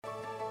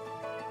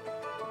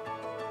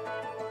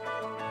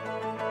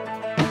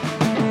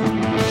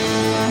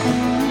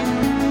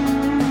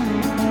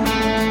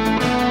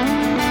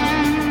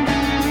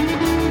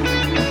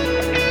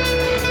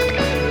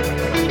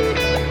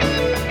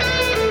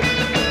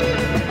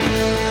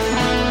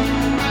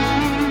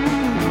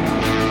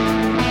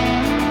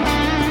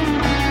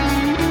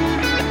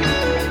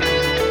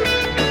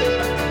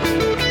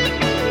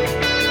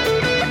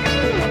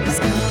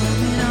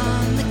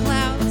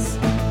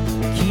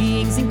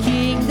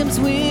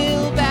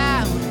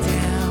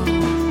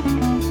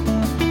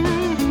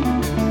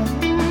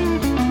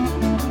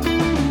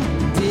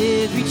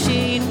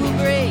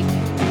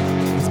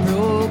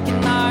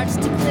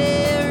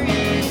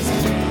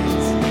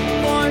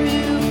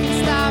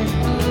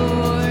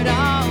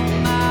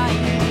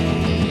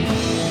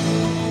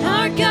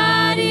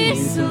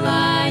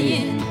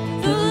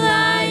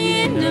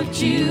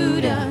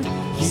Judah.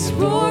 He's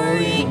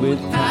roaring with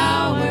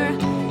power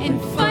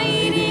and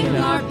fighting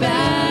our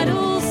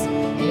battles.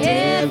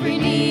 Every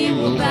knee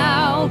will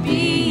bow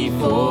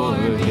before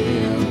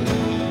him.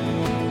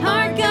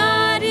 Our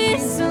God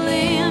is the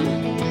Lamb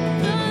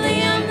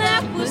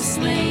that was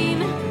slain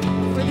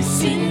for the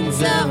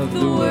sins of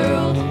the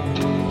world.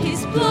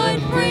 His blood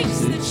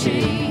breaks the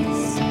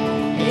chains.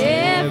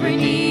 Every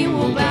knee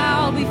will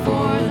bow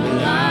before the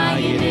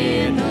Lion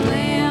and the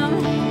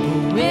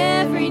Lamb.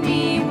 Every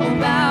knee will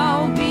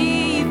bow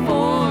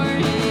before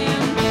him.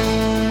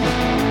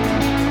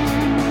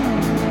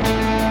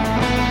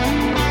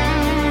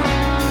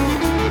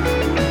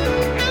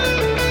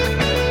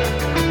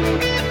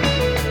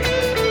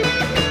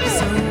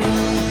 So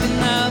open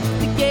up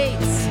the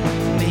gates,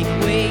 make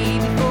way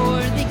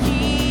before the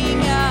King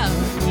of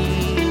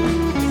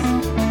Kings.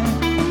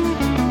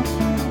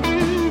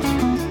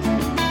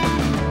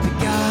 The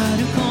God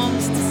who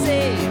comes to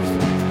save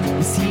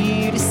is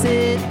here to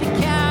set the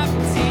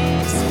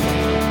captives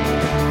free.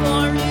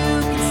 For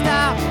who can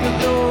stop the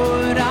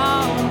Lord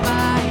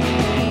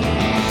Almighty?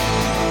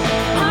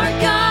 Our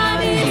God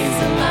is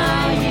the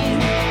Lion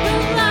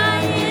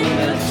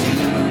of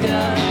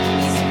Judah.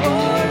 He's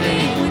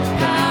roaring with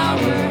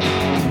power,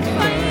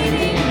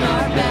 fighting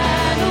our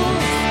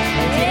battles.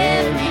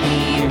 Every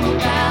knee will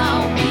bow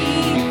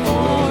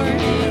before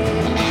him.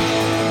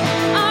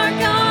 Our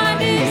God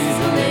is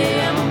the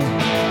Lamb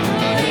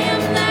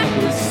that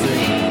was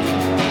slain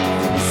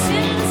for the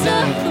sins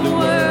of the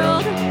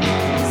world.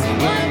 His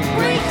blood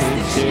breaks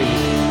the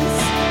chains.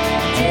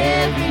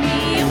 Every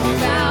knee will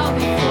bow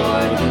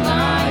before the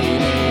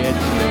Lion and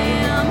the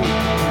Lamb.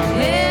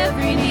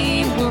 Every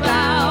knee will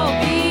bow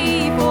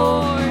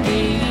before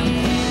him.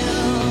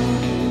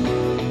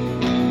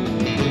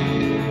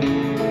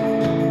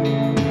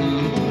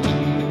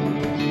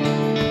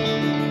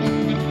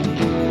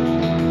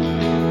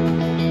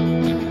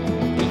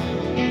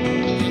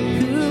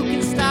 Who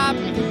can stop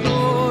the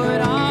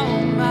Lord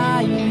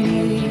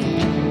Almighty?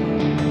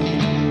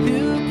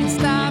 Who can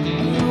stop the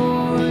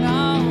Lord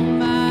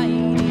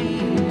Almighty?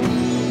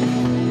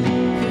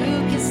 Who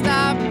can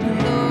stop the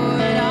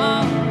Lord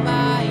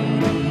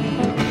Almighty?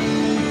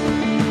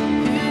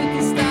 Who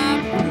can stop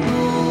the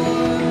Lord?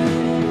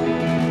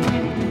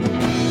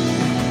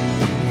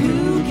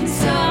 Who can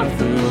stop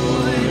the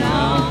Lord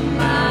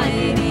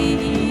Almighty?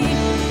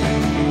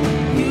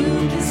 Who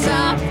can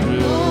stop the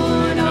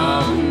Lord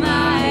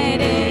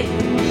Almighty?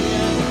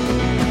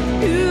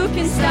 Who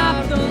can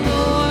stop the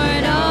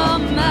Lord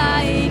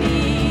Almighty?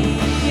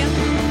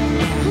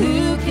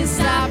 Who can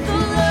stop the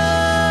Lord?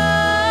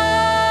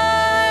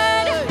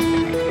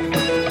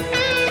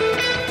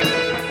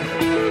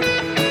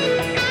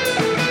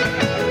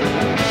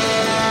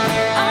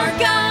 Our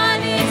God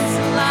is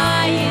the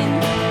Lion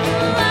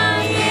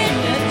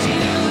of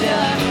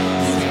Judah.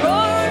 He's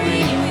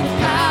roaring with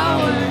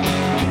power,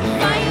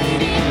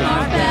 fighting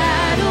our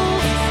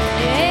battles.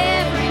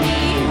 Every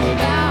knee will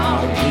bow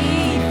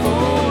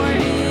before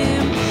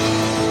him.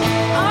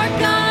 Our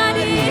God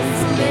is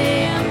the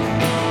Lamb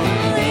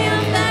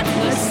that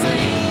was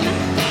slain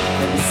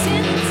for the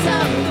sins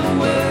of the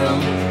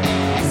world.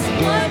 His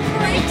blood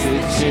breaks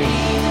the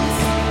chains.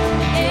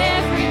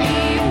 Every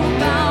knee will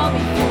bow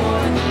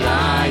before the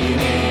Lion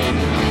and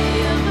the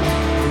Lamb.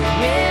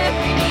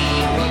 Every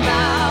knee will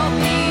bow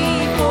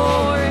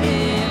before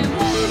him.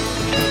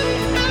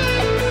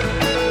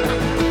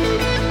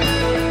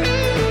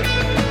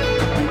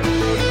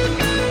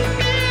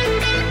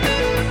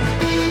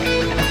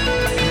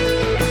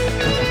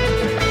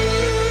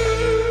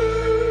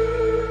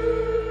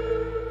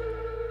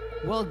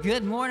 Well,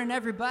 good morning,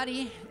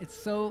 everybody. It's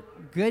so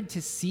good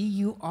to see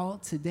you all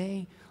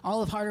today.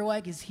 All of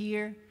Harderwyk is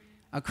here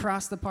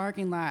across the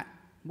parking lot.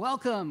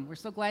 Welcome. We're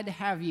so glad to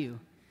have you.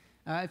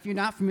 If you're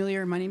not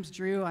familiar, my name's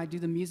Drew. I do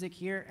the music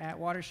here at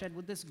Watershed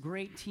with this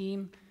great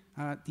team.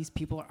 These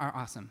people are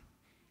awesome.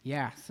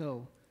 Yeah,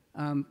 so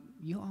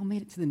you all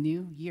made it to the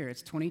new year.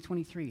 It's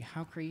 2023.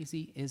 How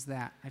crazy is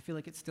that? I feel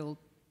like it's still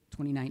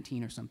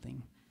 2019 or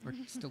something, or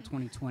still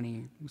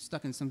 2020. We're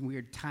stuck in some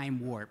weird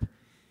time warp.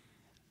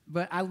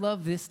 But I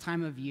love this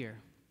time of year.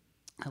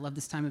 I love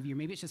this time of year.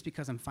 Maybe it's just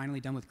because I'm finally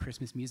done with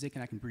Christmas music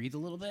and I can breathe a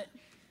little bit.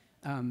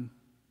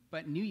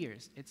 But New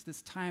Year's, it's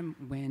this time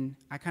when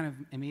I kind of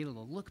am able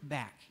to look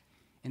back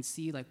and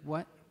see like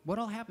what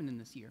all happened in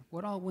this year,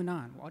 what all went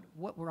on,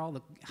 what were all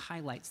the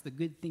highlights, the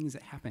good things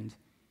that happened.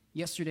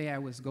 Yesterday I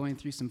was going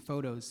through some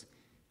photos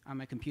on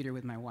my computer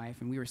with my wife,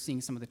 and we were seeing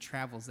some of the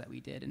travels that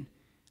we did, and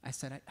I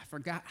said I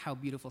forgot how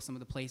beautiful some of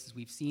the places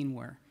we've seen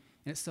were.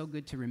 And it's so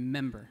good to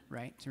remember,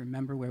 right? To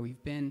remember where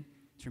we've been,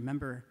 to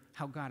remember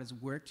how God has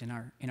worked in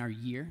our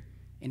year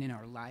and in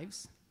our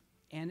lives.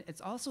 And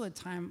it's also a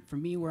time for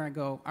me where I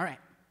go, all right,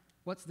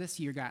 what's this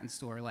year got in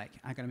store? Like,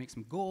 I got to make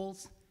some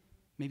goals,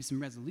 maybe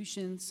some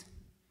resolutions,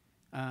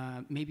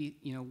 maybe,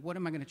 what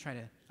am I going to try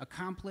to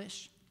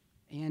accomplish?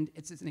 And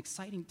it's an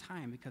exciting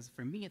time because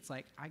for me, it's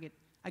like I get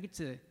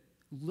to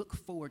look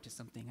forward to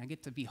something. I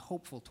get to be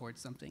hopeful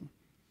towards something.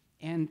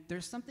 And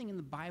there's something in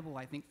the Bible,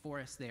 I think, for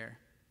us there.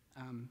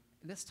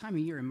 this time of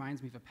year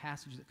reminds me of a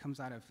passage that comes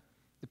out of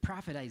the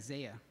prophet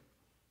Isaiah.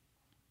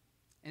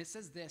 And it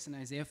says this in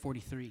Isaiah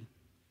 43,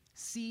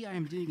 "See, I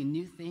am doing a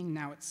new thing,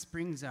 now it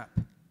springs up.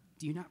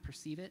 Do you not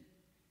perceive it?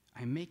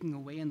 I am making a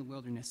way in the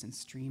wilderness and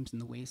streams in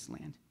the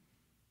wasteland."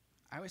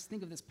 I always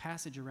think of this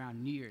passage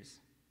around New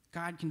Year's.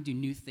 God can do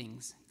new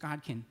things.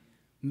 God can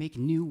make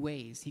new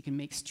ways. He can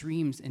make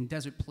streams in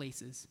desert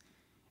places.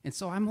 And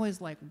so I'm always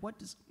like, what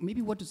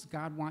does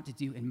God want to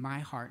do in my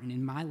heart and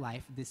in my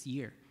life this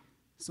year?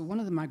 So one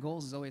of my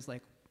goals is always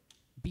like,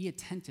 be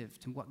attentive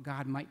to what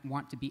God might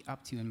want to be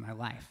up to in my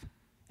life.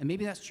 And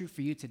maybe that's true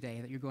for you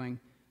today, that you're going,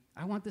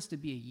 I want this to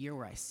be a year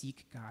where I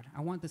seek God.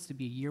 I want this to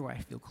be a year where I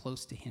feel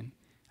close to him.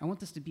 I want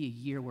this to be a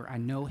year where I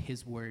know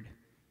his word.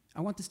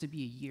 I want this to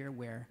be a year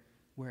where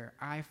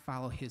I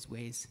follow his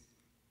ways.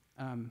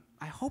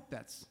 I hope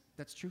that's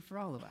true for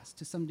all of us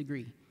to some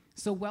degree.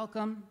 So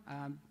welcome.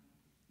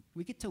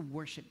 We get to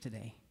worship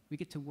today. We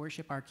get to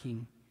worship our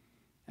King.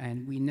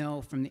 And we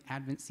know from the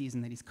Advent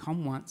season that he's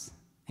come once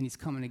and he's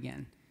coming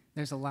again.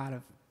 There's a lot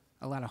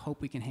of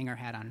hope we can hang our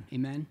hat on.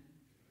 Amen?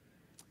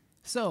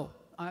 So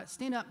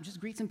stand up, just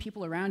greet some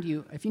people around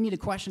you. If you need a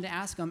question to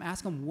ask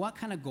them what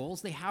kind of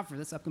goals they have for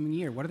this upcoming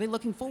year. What are they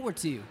looking forward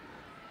to?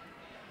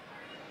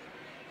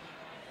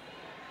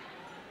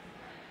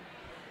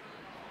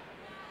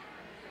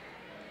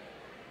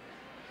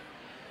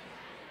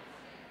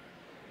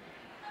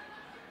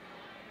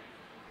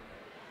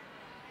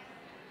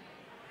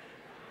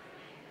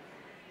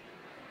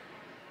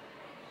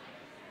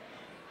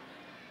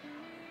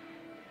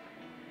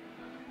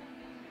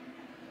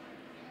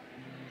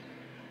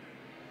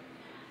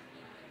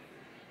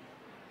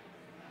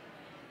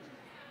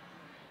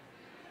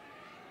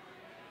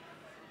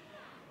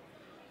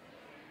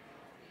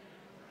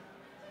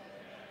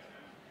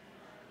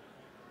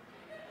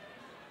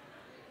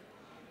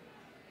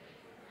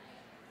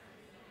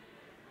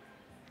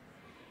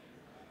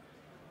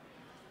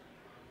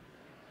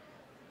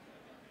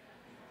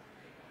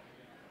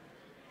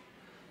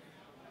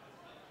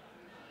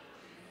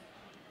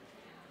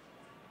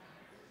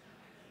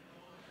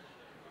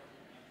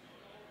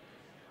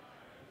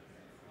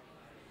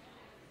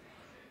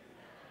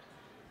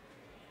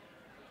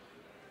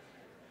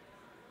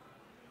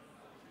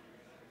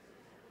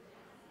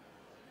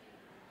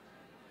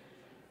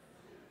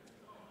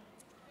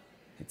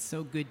 It's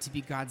so good to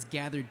be God's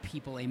gathered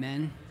people,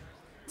 amen?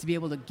 To be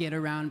able to get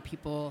around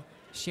people,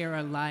 share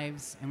our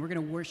lives, and we're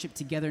going to worship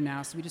together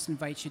now. So we just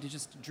invite you to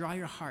just draw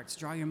your hearts,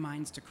 draw your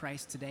minds to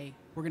Christ today.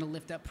 We're going to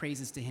lift up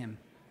praises to him.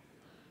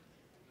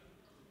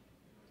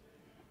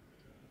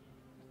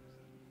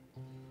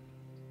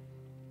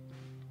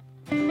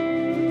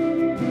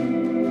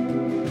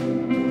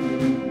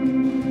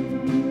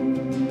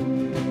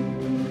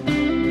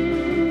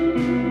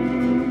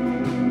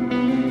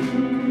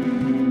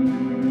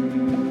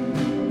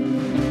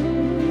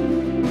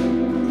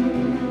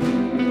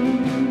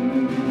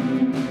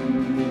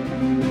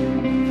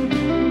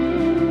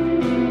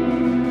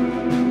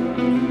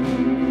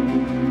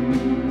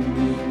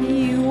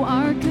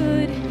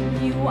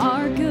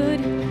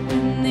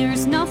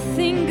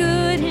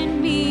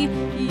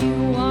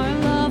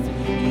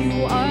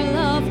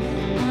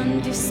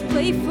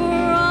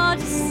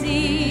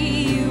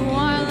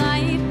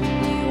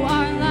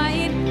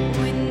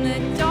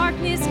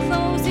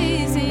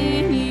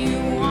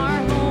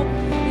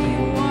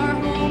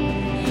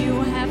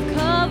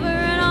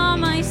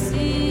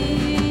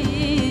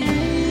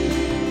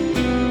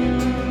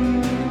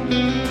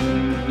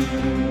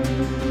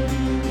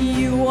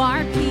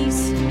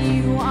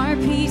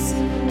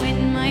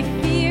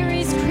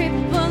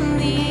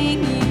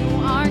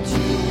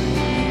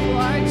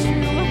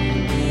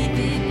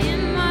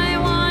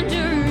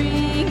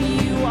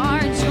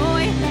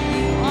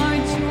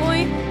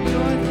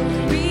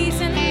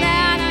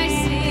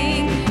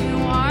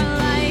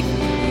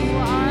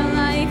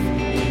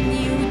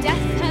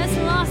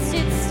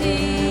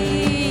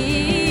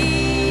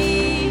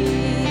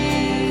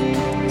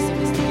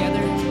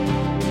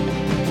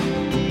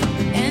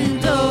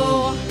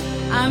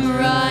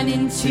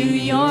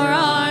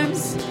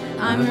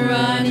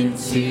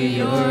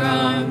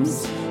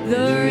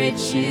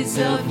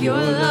 Of your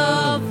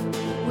love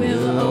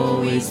will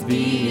always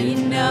be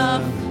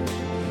enough.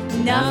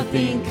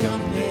 Nothing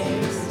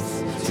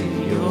compares to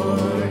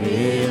your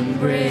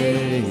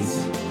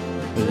embrace.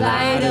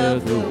 Light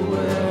of the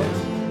world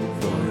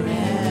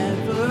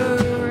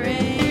forever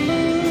reign.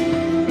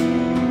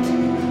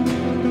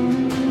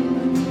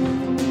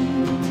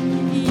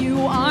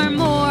 You are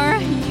more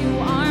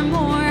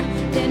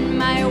than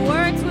my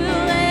words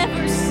will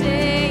ever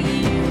say.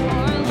 You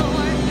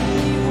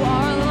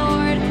are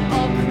Lord,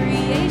 all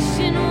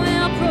creation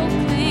will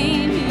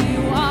proclaim.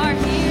 You are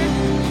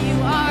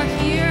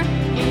here,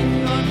 in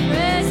your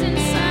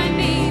presence I'm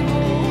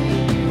behold.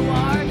 You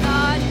are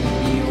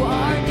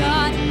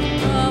God,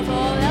 above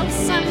all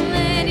else I'm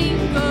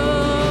letting go.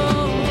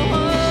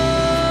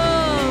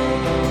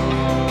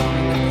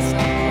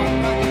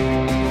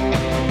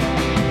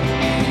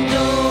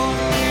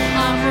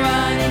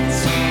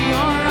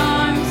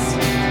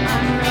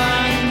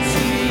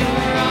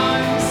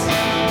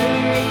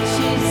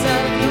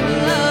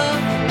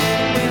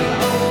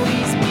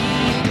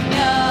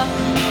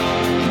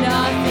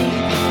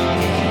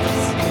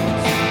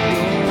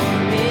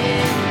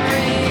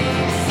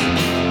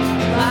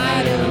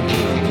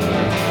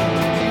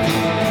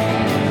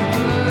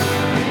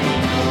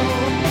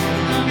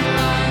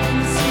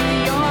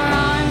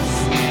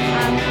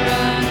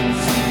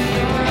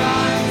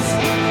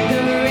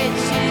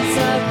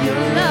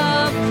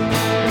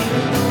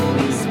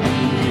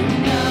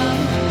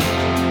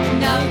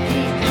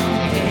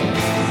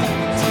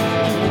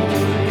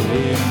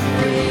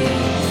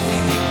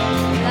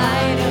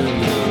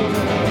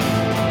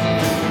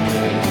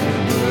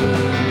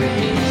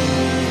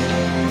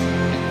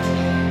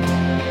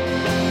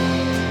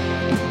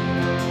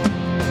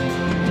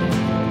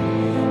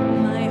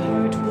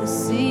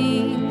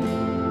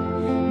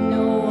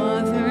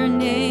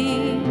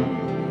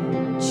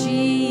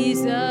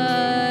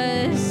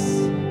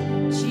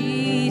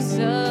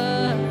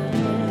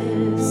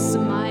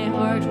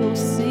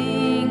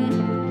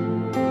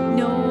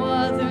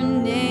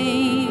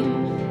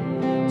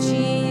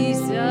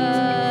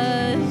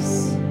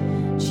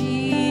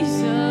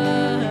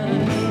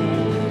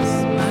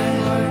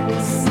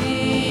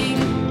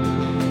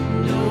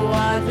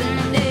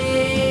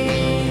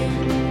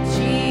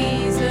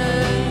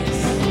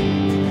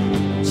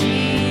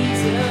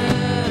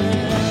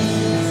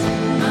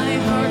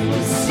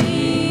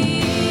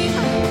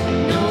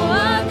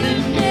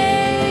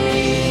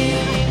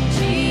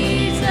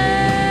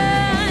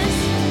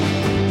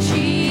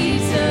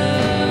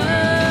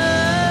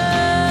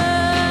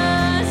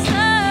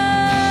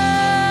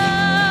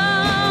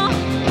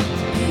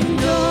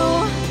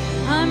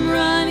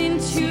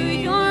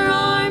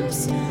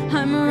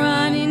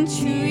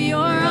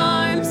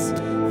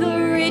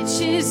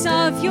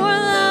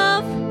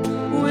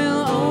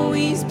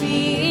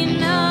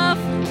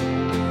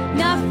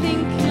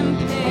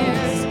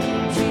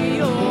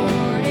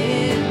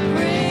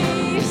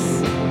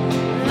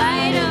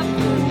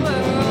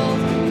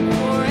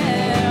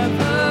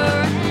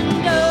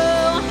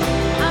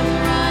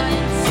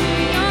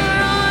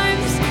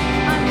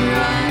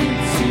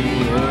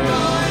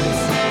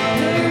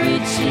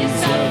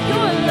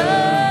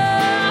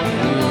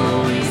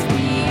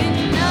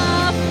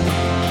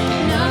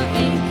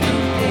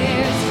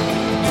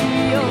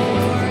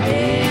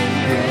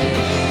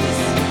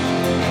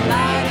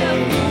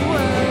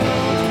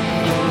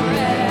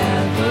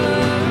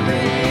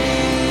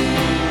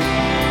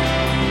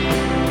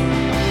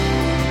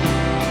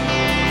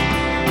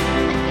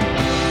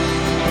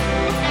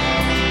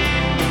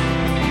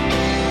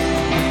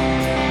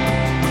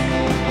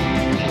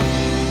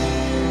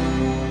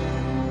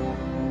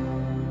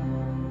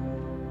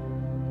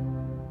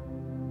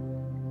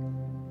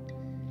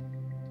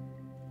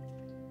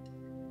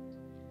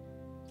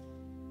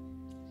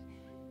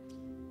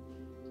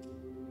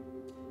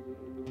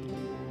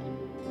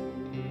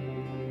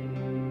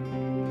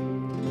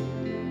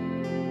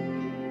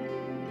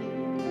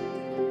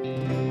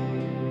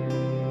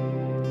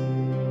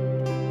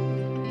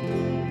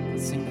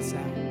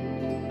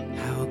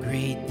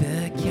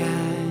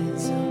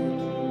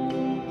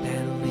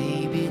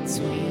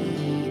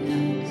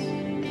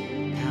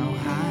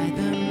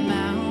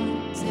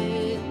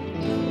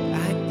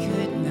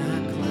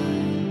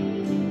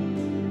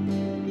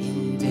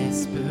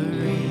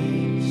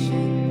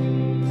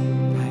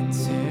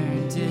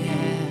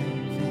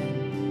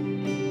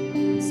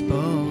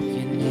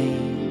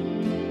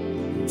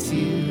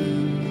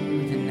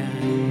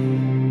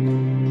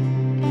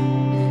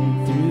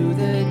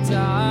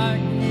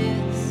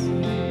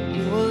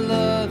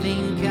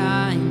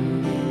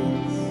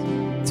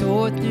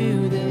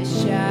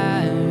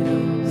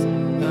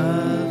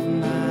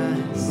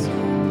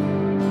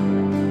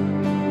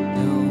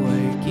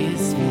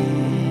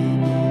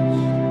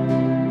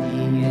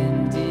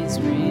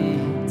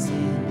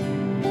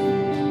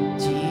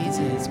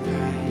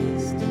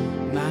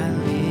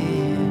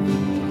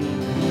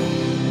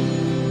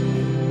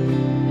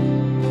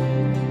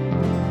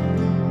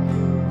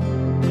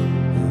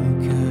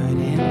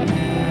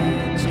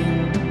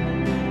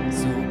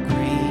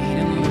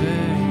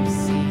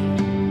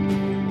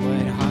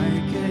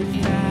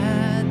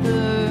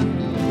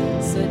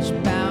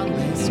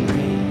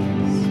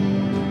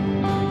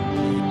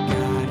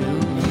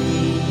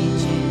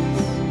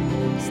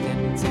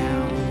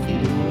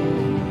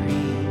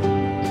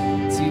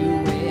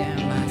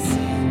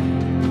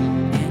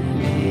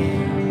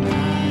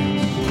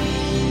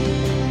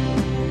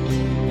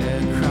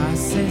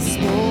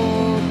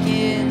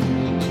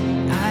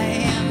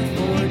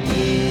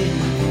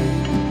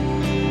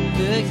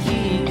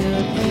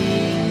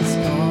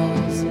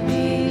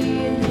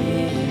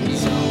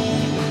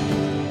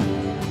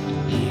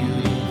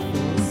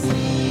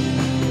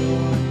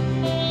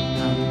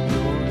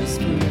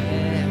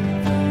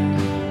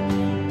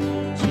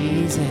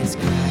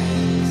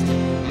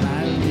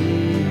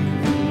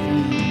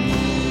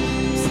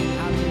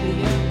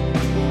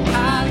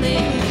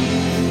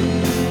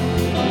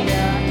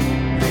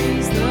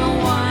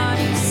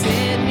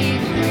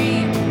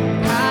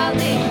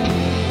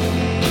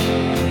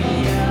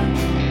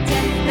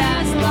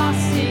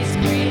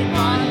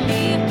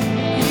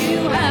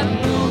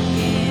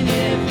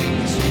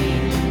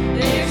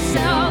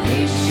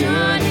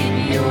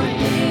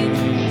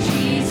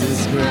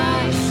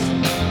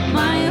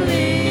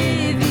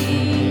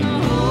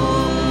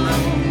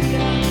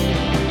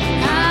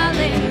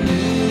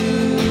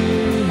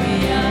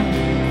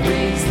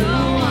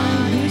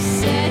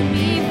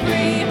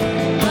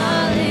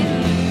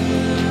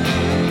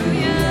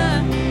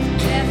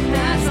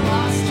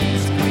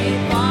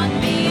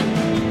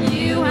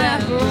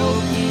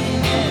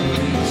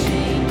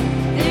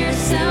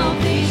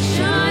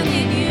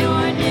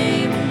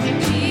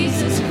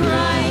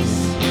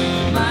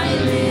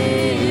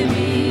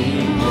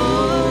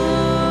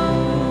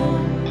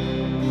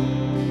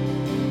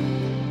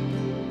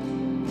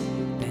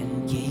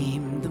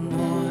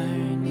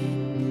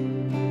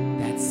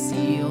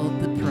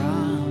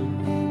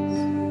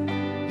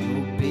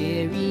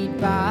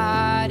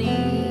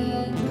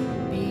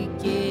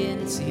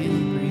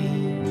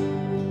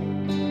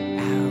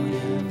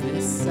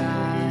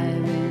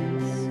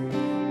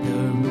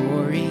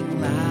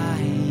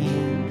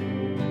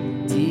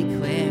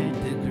 declared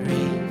the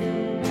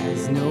grave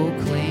has no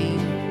claim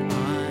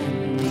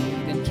on me.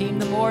 Then came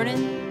the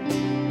morning,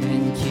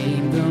 then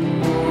came the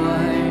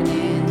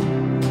morning,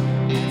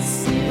 and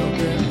sealed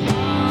the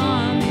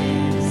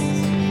promise.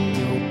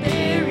 No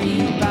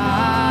buried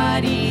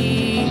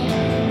body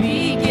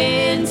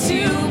began to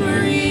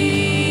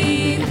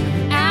breathe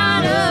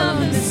out of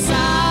the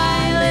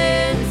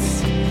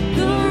silence.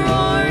 The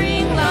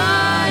roaring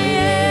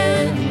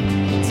lion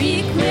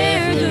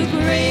declared the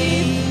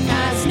grave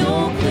has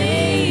no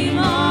claim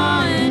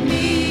on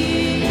me.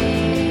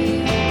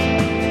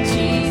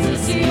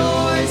 Jesus,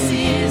 yours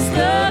is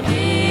the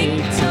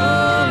victory.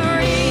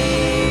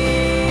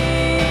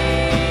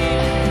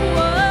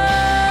 Whoa,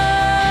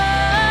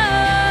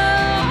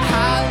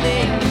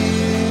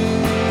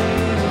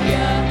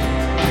 hallelujah.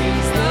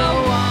 Praise the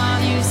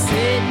one who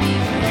set me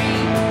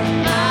free.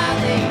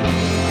 Hallelujah.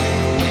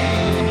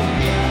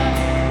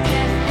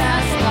 Death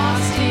has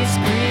lost its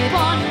grip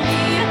on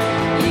me.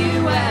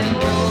 You have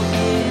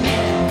broken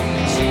every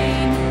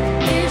chain.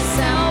 There's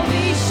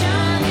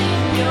salvation in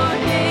your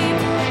name,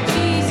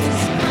 Jesus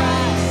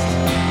Christ,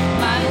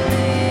 my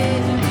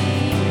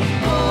living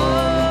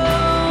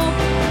hope.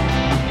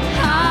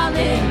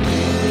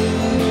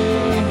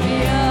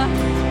 Hallelujah.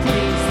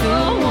 Praise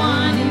the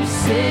one who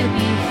set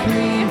me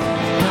free.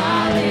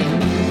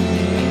 Hallelujah.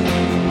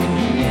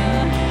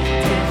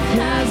 Death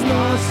has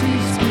lost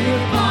its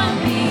grip on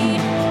me.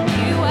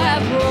 You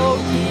have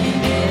broken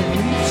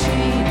every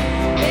chain.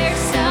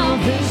 There's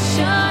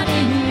salvation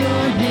in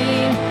your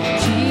name,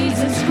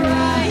 Jesus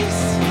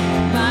Christ,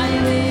 my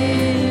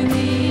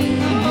living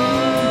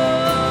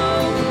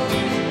hope.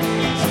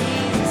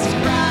 Jesus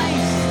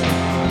Christ,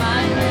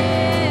 my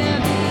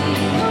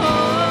living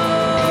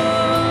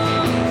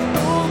hope.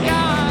 Oh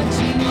God,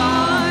 you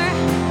are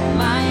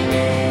my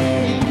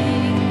living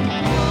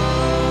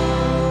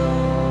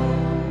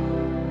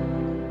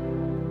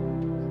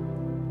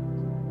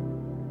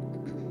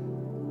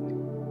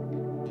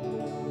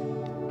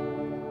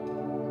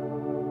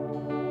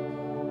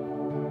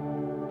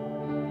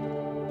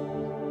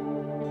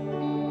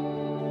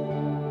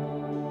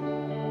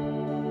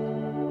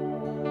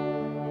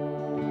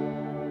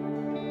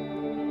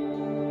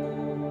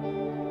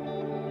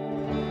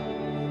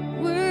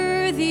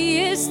Worthy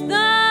is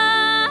the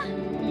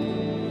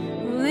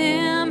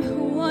Lamb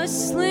who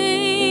was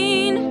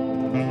slain.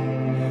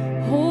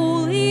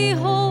 Holy,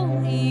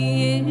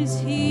 holy is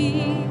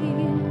He.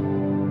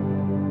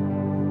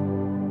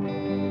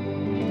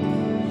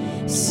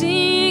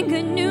 Sing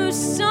a new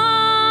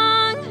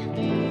song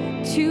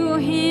to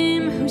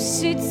Him who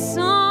sits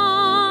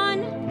on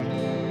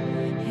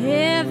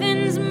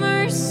heaven's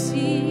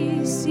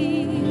mercy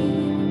seat.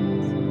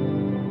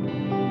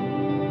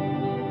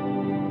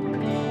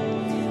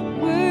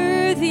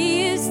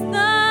 Worthy is the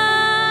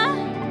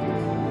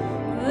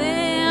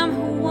Lamb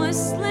who was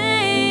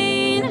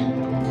slain.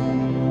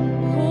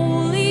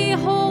 Holy,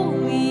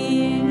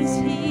 holy is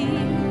He.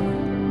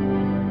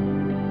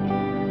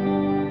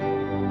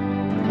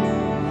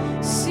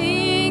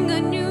 Sing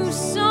a new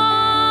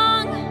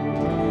song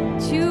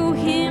to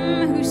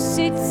Him who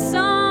sits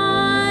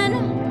on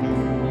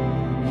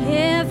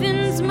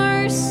heaven's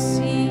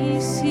mercy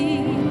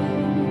seat.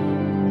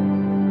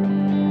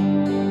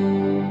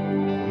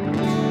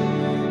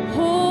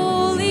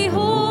 Holy,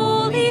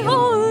 holy,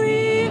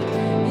 holy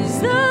is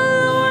the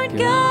Lord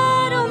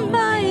God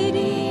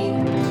Almighty,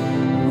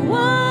 who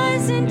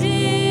was and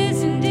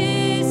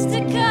is to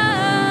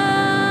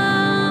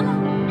come.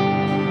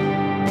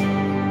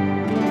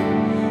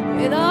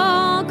 With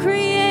all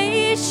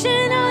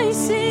creation I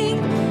sing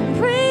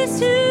praise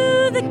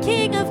to the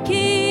King of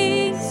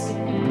Kings.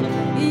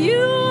 You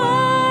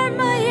are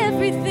my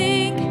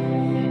everything,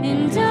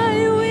 and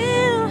I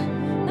will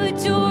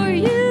adore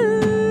you.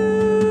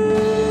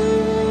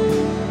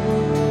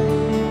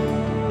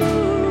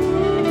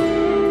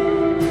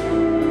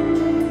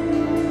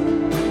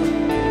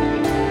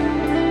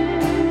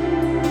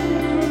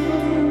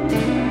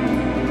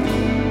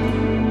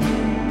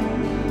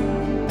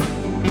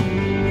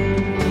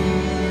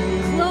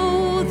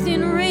 Clothed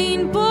in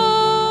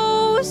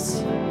rainbows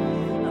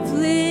of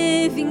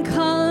living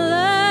color,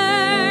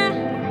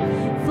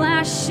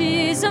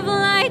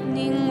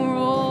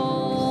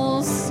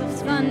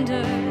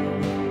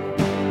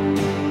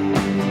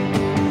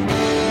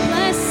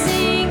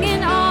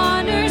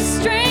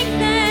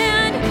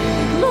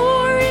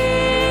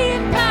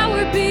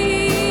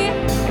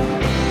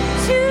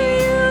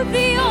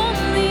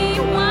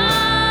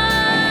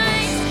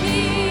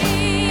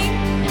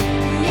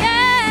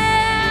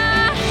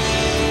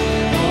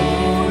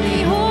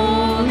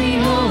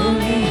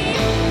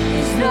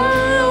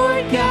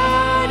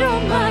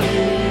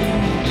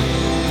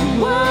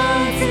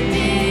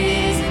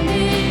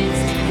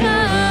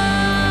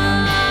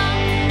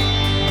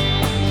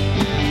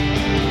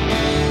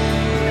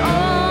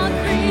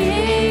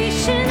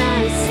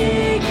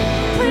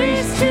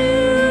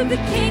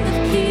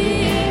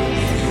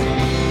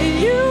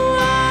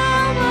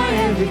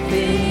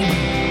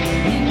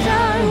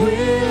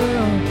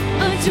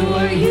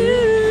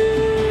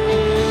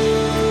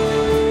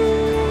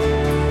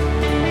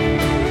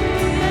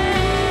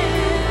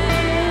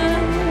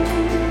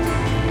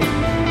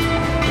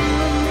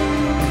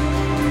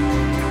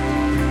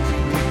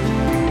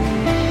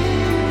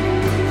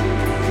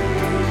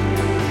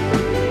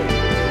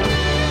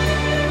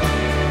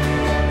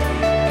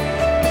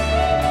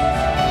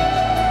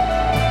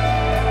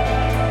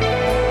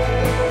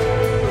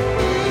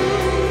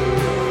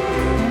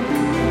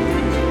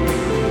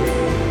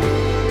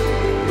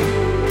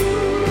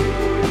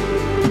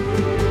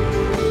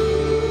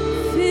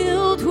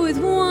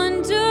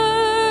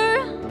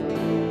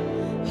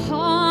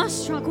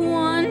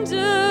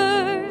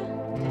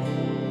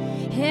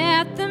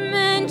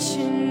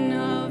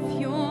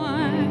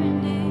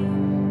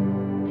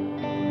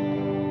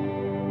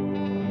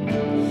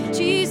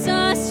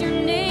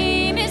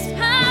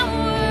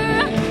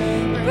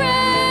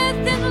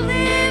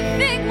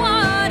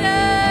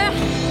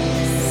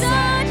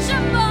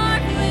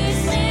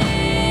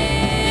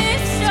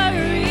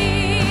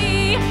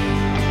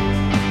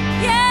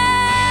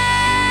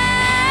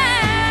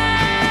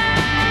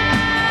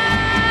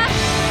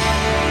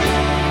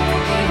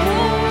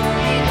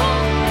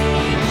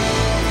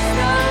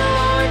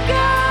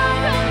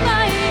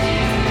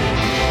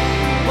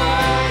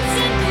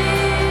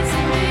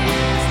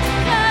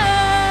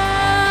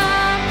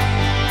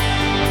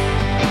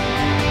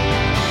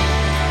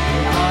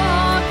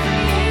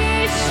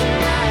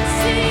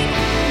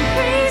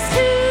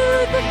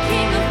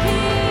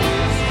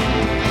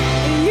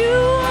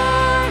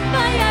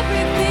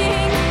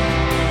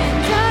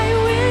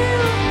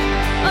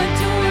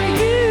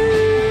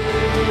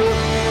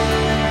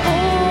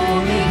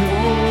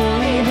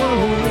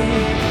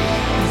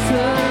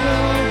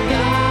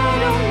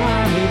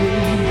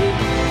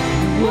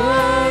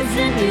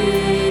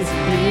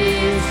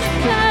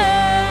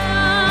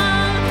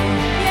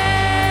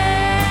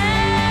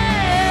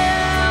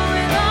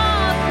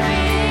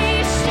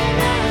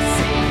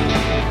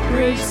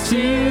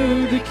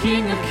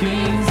 King of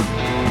Kings.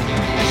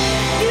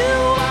 You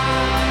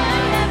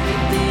are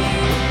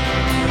everything,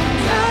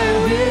 and I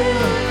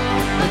will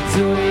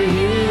adore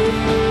you.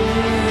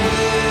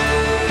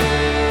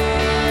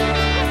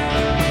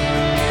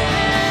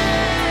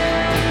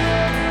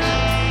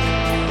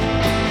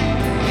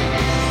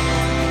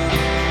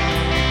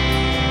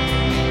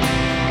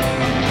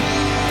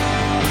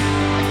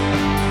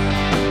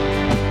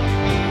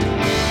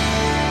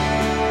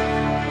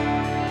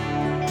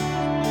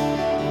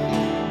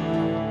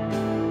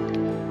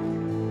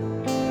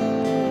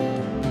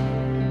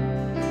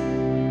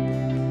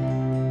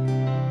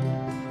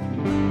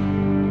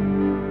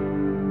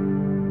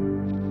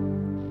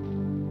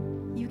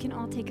 You can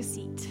all take a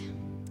seat.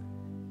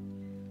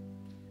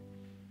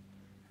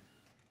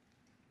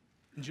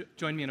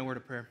 Join me in a word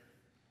of prayer.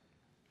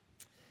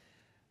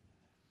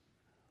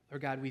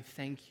 Lord God, we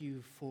thank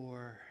you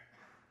for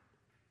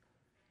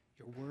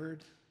your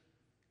word.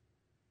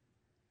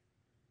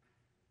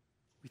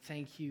 We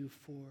thank you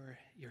for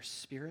your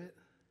spirit.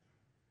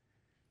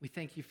 We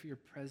thank you for your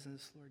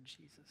presence, Lord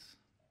Jesus.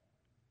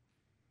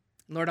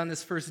 Lord, on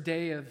this first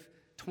day of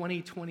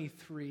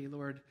 2023,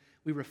 Lord,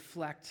 we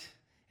reflect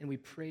and we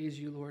praise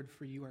you, Lord,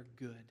 for you are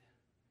good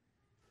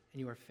and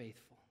you are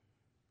faithful.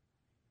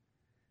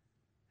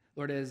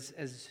 Lord,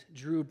 as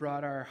Drew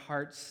brought our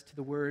hearts to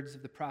the words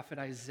of the prophet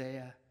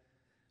Isaiah,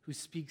 who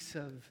speaks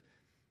of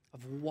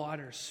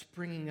water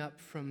springing up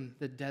from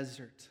the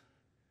desert,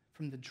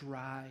 from the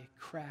dry,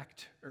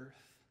 cracked earth.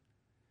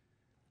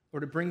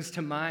 Lord, it brings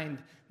to mind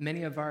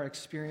many of our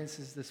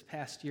experiences this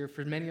past year.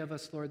 For many of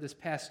us, Lord, this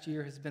past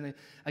year has been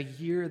a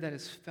year that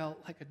has felt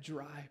like a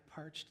dry,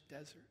 parched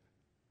desert.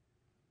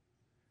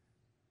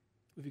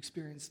 We've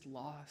experienced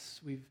loss.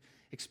 We've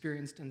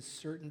experienced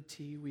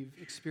uncertainty. We've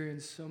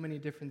experienced so many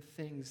different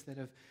things that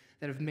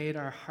have made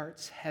our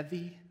hearts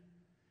heavy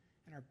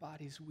and our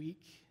bodies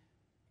weak.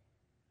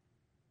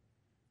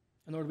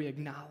 And Lord, we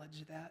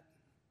acknowledge that.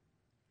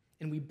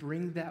 And we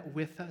bring that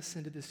with us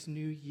into this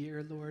new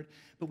year, Lord.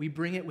 But we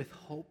bring it with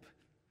hope.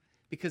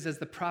 Because as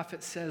the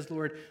prophet says,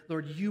 Lord,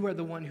 you are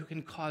the one who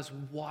can cause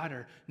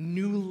water,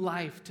 new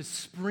life to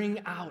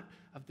spring out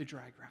of the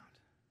dry ground.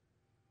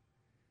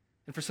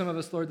 And for some of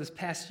us, Lord, this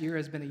past year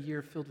has been a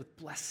year filled with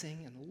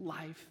blessing and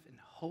life and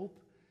hope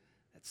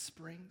that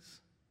springs.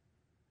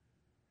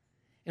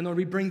 And Lord,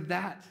 we bring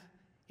that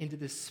into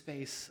this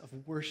space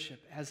of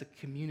worship as a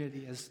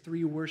community, as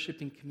three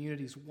worshiping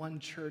communities, one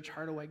church,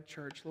 Harderwyk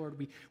Church. Lord,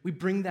 we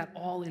bring that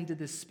all into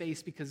this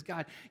space because,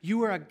 God,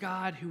 you are a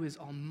God who is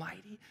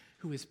almighty,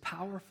 who is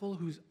powerful,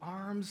 whose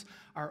arms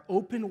are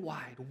open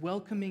wide,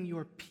 welcoming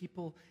your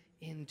people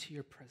into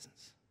your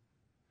presence.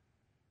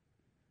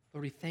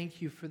 Lord, we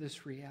thank you for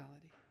this reality.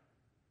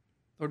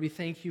 Lord, we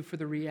thank you for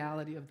the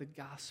reality of the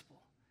gospel.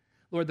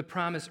 Lord, the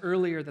promise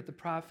earlier that the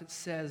prophet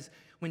says,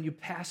 when you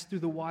pass through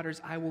the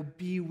waters, I will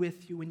be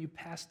with you. When you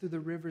pass through the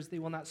rivers, they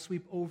will not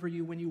sweep over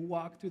you. When you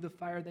walk through the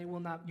fire, you will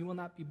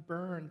not be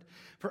burned.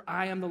 For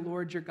I am the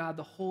Lord your God,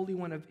 the Holy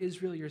One of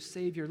Israel, your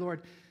Savior.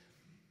 Lord,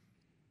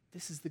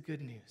 this is the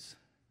good news.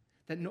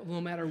 That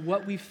no matter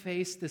what we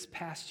face this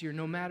past year,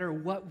 no matter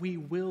what we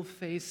will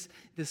face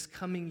this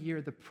coming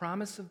year, the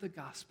promise of the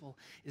gospel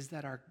is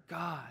that our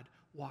God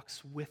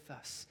walks with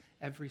us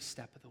every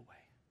step of the way.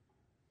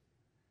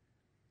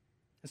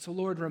 And so,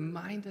 Lord,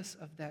 remind us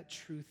of that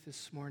truth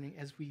this morning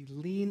as we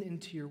lean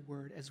into your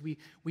word, as we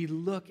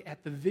look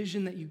at the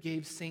vision that you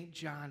gave St.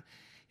 John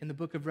in the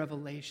book of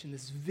Revelation,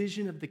 this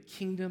vision of the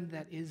kingdom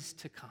that is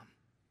to come.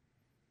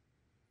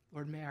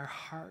 Lord, may our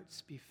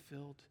hearts be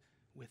filled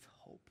with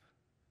hope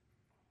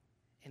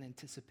and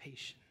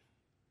anticipation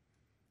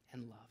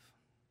and love.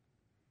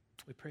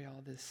 We pray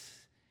all this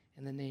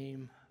in the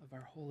name of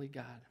our holy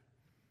God.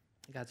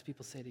 God's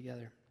people say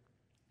together,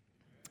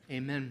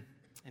 amen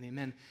and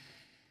amen.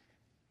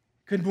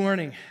 Good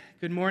morning.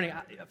 Good morning.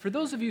 For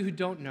those of you who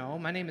don't know,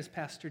 my name is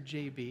Pastor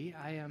JB.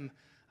 I am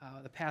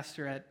the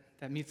pastor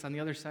that meets on the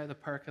other side of the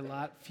parking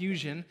lot,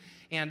 Fusion,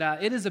 and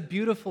it is a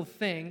beautiful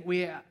thing.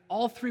 We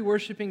all three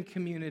worshiping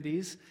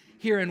communities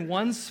here in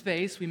one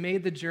space. We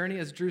made the journey,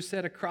 as Drew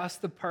said, across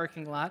the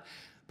parking lot,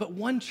 but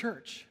one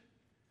church.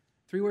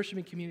 Three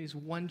worshiping communities,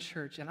 one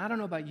church. And I don't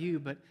know about you,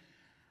 but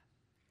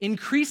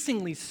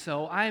increasingly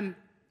so, I'm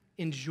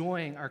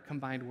enjoying our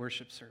combined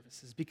worship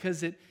services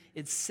because it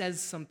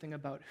says something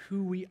about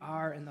who we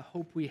are and the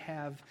hope we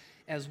have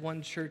as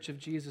one church of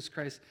Jesus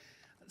Christ.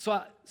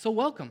 So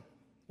welcome.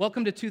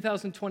 Welcome to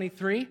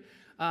 2023.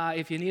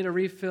 If you need a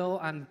refill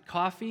on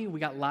coffee, we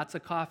got lots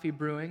of coffee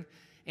brewing.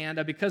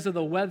 And because of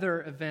the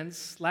weather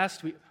events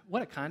last week,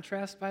 what a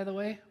contrast, by the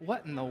way.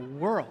 What in the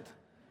world?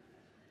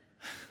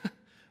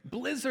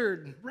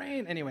 Blizzard,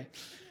 rain, anyway.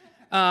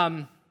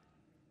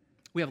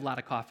 We have a lot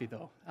of coffee,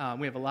 though.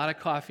 We have a lot of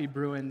coffee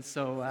brewing,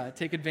 so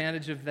take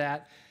advantage of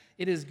that.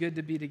 It is good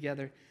to be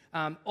together.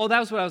 That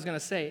was what I was going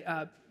to say.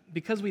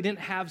 Because we didn't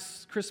have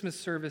Christmas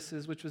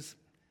services, it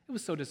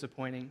was so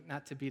disappointing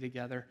not to be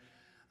together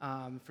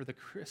for the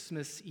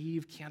Christmas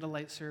Eve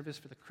candlelight service,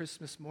 for the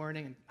Christmas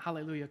morning and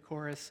Hallelujah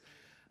chorus.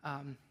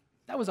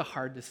 That was a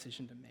hard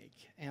decision to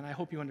make, and I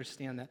hope you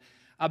understand that.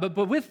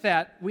 But with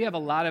that, we have a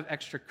lot of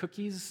extra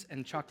cookies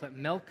and chocolate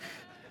milk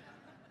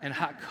and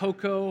hot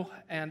cocoa,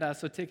 and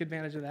so take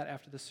advantage of that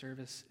after the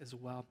service as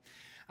well.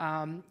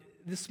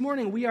 This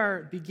morning, we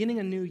are beginning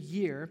a new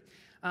year,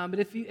 but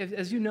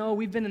as you know,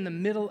 we've been in the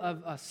middle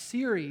of a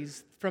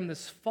series from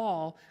this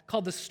fall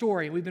called The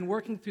Story. We've been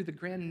working through the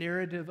grand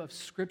narrative of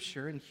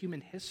Scripture and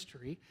human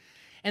history.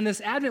 And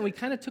this Advent, we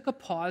kind of took a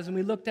pause and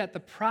we looked at the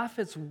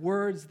prophet's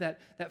words that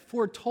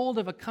foretold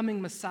of a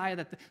coming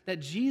Messiah,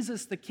 that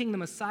Jesus, the King, the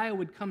Messiah,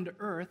 would come to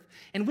earth.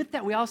 And with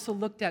that, we also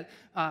looked at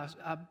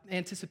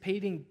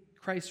anticipating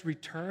Christ's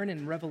return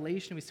in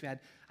Revelation. We had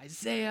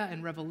Isaiah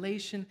and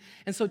Revelation.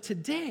 And so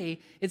today,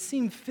 it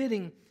seemed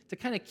fitting to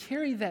kind of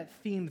carry that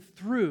theme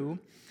through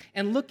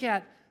and look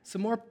at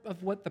some more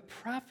of what the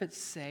prophets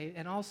say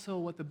and also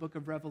what the book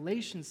of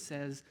Revelation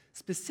says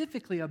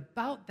specifically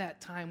about that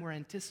time we're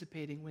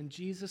anticipating when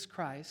Jesus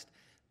Christ,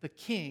 the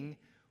King,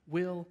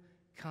 will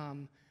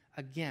come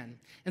again.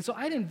 And so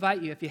I'd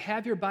invite you, if you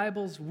have your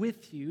Bibles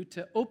with you,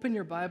 to open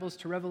your Bibles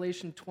to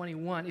Revelation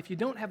 21. If you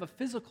don't have a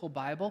physical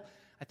Bible,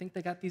 I think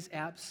they got these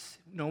apps.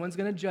 No one's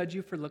going to judge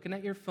you for looking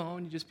at your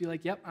phone. You just be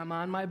like, yep, I'm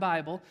on my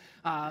Bible.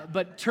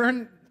 But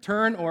turn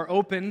or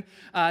open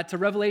to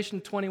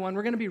Revelation 21.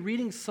 We're going to be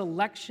reading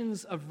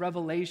selections of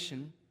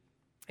Revelation.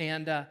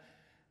 And there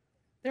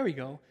we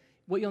go.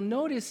 What you'll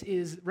notice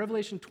is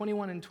Revelation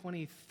 21 and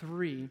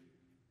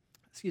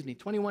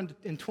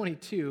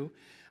 22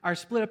 are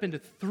split up into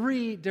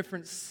 3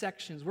 different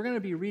sections. We're going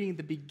to be reading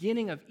the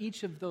beginning of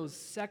each of those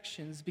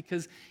sections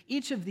because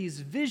each of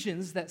these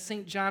visions that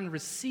St. John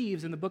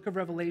receives in the book of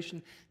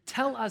Revelation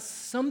tell us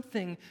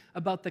something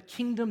about the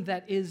kingdom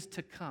that is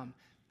to come.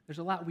 There's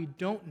a lot we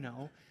don't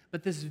know,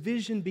 but this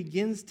vision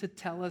begins to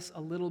tell us a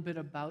little bit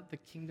about the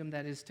kingdom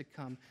that is to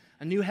come.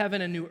 A new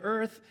heaven, a new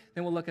earth,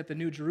 then we'll look at the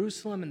new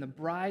Jerusalem and the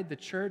bride, the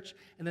church,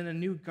 and then a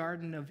new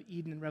Garden of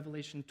Eden in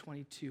Revelation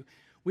 22.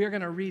 We are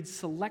going to read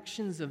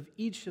selections of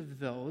each of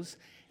those.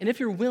 And if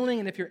you're willing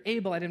and if you're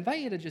able, I'd invite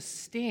you to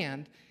just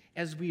stand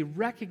as we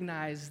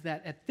recognize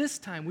that at this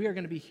time we are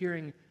going to be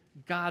hearing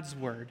God's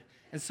word.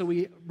 And so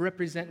we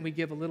represent and we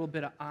give a little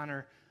bit of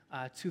honor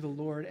to the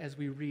Lord as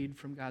we read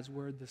from God's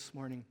word this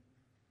morning.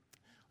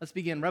 Let's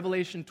begin.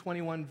 Revelation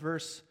 21,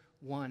 verse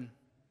 1.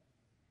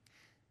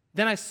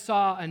 Then I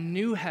saw a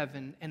new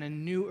heaven and a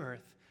new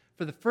earth,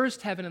 for the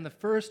first heaven and the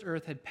first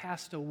earth had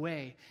passed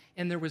away,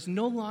 and there was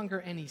no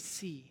longer any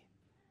sea.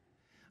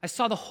 I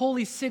saw the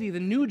holy city, the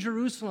new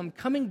Jerusalem,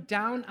 coming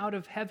down out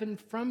of heaven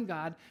from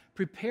God,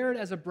 prepared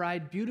as a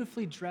bride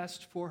beautifully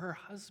dressed for her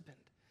husband.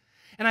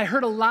 And I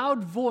heard a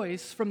loud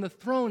voice from the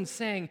throne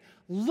saying,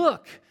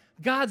 "Look,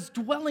 God's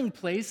dwelling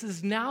place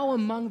is now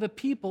among the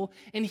people,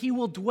 and he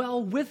will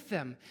dwell with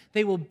them.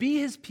 They will be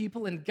his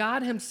people, and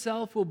God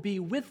himself will be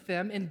with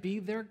them and be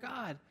their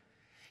God.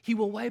 He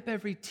will wipe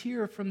every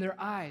tear from their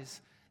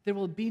eyes. There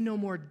will be no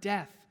more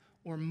death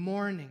or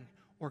mourning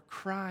or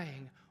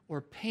crying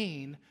or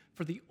pain,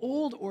 for the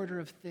old order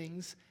of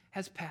things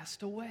has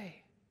passed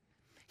away."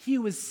 He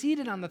who was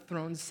seated on the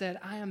throne said,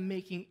 "I am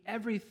making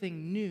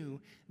everything new."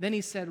 Then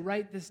he said,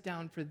 "Write this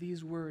down, for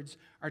these words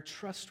are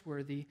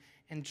trustworthy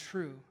and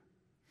true."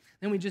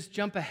 Then we just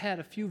jump ahead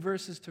a few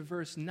verses to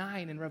verse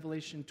 9 in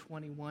Revelation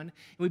 21,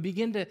 and we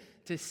begin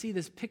to see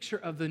this picture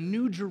of the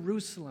new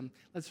Jerusalem.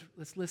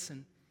 Let's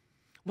listen.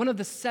 One of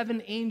the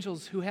 7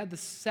 angels who had the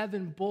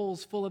 7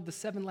 bowls full of the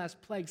 7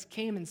 last plagues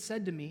came and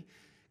said to me,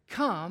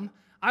 "Come,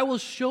 I will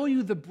show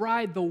you the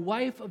bride, the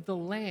wife of the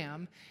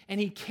Lamb." And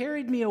he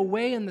carried me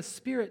away in the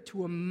Spirit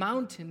to a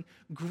mountain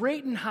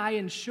great and high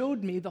and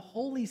showed me the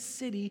holy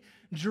city,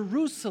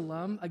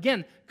 Jerusalem,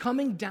 again,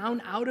 coming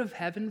down out of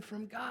heaven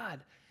from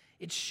God.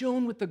 It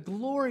shone with the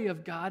glory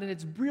of God, and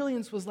its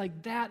brilliance was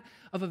like that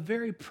of a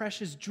very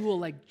precious jewel,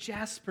 like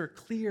jasper,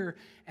 clear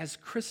as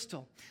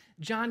crystal.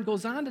 John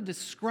goes on to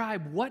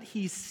describe what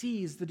he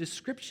sees, the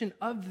description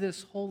of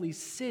this holy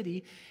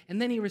city,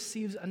 and then he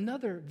receives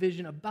another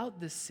vision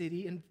about this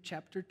city in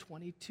chapter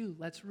 22.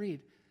 Let's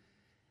read.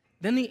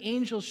 Then the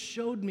angel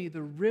showed me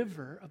the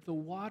river of the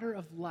water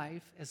of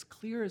life, as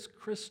clear as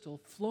crystal,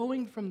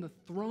 flowing from the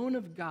throne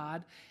of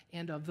God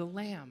and of the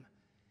Lamb,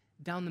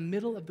 down the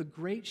middle of the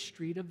great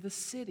street of the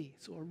city.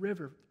 So a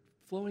river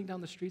flowing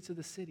down the streets of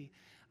the city.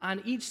 On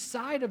each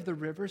side of the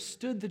river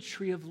stood the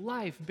tree of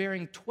life,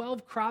 bearing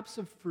 12 crops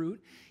of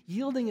fruit,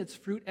 yielding its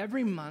fruit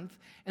every month,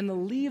 and the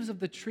leaves of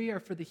the tree are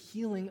for the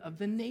healing of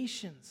the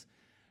nations.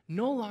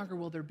 No longer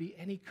will there be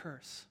any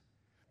curse.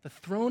 The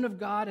throne of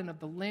God and of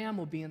the Lamb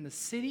will be in the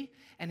city,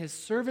 and his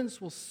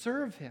servants will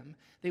serve him.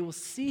 They will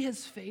see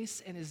his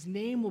face, and his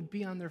name will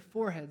be on their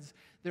foreheads.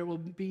 There will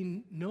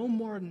be no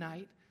more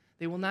night.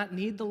 They will not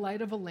need the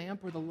light of a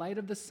lamp or the light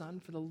of the sun,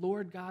 for the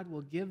Lord God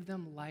will give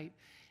them light,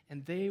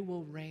 and they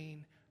will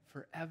reign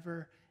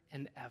forever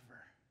and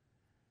ever.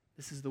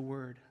 This is the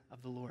word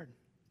of the Lord.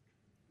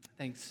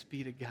 Thanks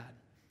be to God.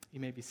 You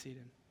may be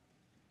seated.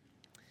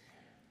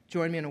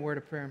 Join me in a word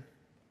of prayer.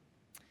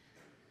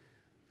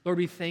 Lord,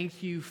 we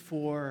thank you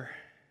for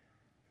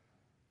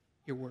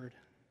your word.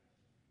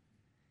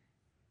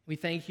 We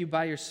thank you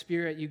by your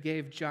Spirit you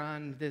gave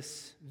John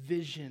this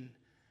vision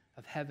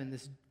of heaven,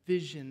 this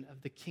vision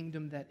of the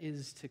kingdom that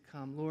is to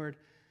come. Lord,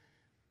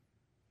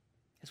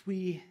 as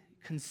we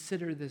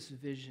consider this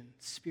vision,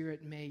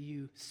 Spirit, may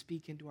you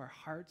speak into our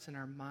hearts and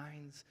our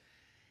minds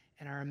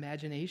and our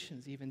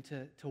imaginations even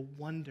to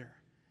wonder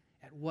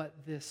at what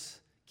this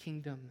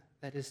kingdom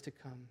that is to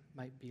come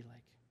might be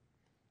like.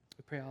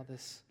 We pray all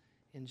this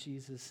in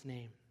Jesus'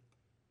 name.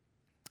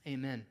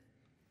 Amen.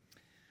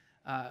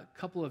 A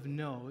couple of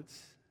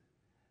notes.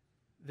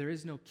 There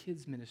is no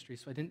kids ministry,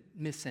 so I didn't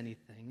miss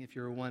anything, if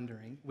you were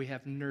wondering. We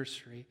have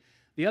nursery.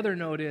 The other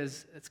note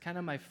is it's kind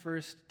of my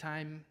first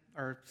time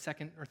or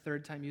second or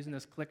third time using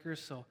this clicker,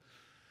 so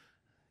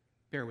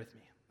bear with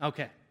me.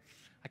 Okay.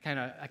 I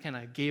kind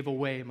of gave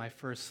away my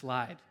first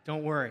slide.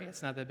 Don't worry,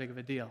 it's not that big of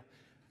a deal.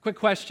 Quick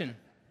question.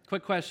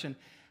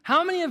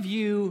 How many of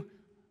you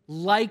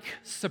like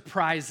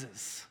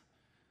surprises?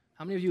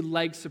 How many of you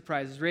like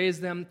surprises? Raise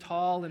them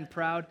tall and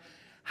proud.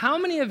 How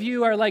many of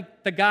you are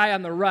like the guy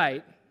on the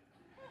right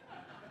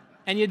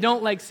and you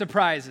don't like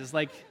surprises?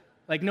 Like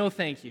no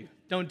thank you.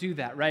 Don't do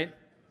that, right?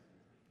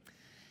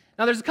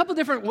 Now, there's a couple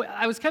different,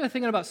 I was kind of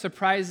thinking about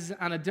surprises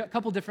on a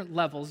couple different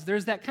levels.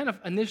 There's that kind of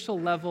initial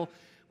level,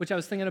 which I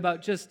was thinking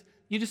about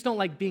you just don't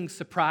like being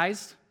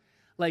surprised.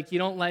 Like you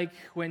don't like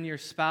when your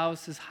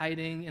spouse is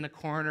hiding in a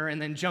corner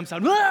and then jumps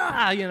out,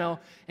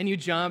 and you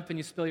jump and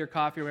you spill your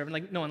coffee or whatever.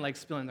 Like no one likes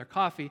spilling their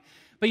coffee.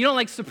 But you don't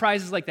like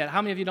surprises like that.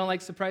 How many of you don't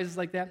like surprises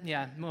like that?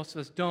 Yeah, most of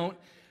us don't.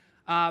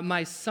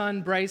 My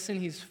son, Bryson,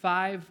 he's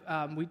 5.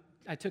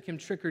 I took him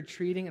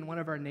trick-or-treating, and one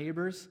of our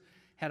neighbors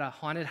had a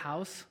haunted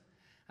house.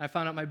 I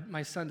found out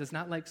my son does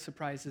not like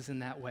surprises in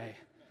that way.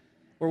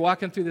 We're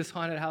walking through this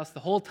haunted house.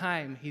 The whole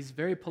time, he's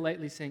very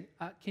politely saying,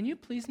 can you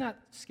please not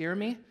scare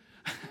me?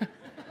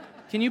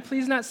 Can you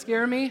please not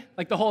scare me?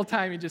 Like the whole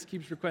time, he just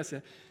keeps requesting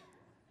it.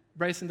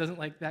 Bryson doesn't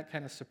like that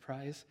kind of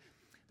surprise.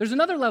 There's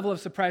another level of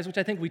surprise, which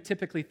I think we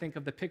typically think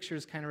of. The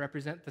pictures kind of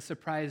represent the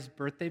surprise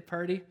birthday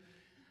party.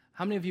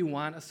 How many of you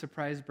want a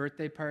surprise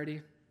birthday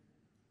party?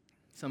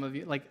 Some of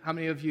you, how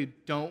many of you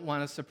don't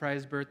want a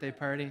surprise birthday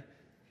party?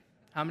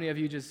 How many of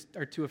you just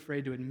are too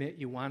afraid to admit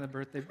you want a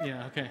birthday?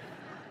 Yeah, okay.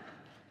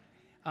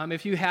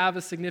 If you have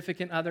a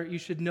significant other, you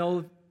should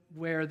know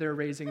where they're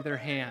raising their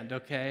hand,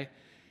 okay?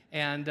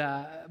 And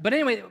but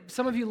anyway,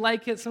 some of you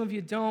like it, some of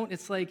you don't.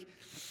 It's like,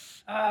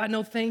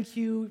 no thank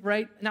you,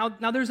 right? Now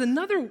there's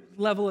another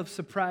level of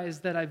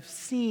surprise that I've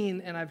seen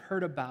and I've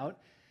heard about,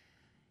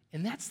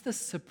 and that's the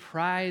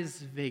surprise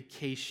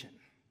vacation.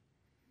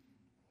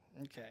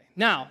 Okay.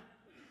 Now,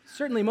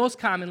 certainly most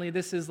commonly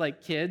this is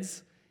like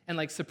kids and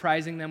like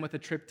surprising them with a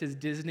trip to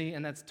Disney,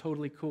 and that's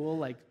totally cool.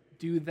 Like,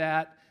 do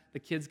that. The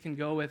kids can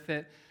go with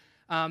it.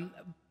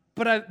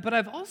 But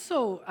I've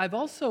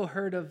also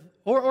heard of,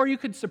 or you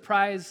could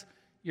surprise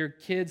your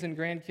kids and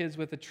grandkids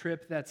with a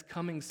trip that's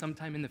coming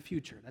sometime in the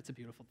future. That's a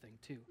beautiful thing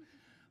too.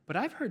 But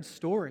I've heard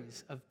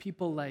stories of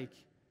people like,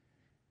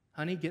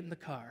 honey, get in the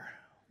car.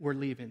 We're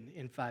leaving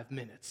in 5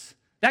 minutes.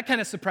 That kind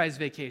of surprise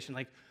vacation,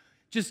 like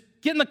just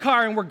get in the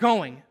car and we're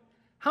going.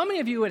 How many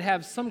of you would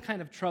have some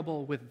kind of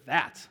trouble with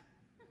that?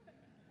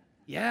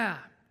 Yeah.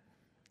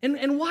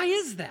 And why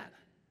is that?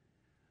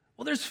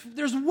 Well,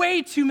 there's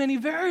way too many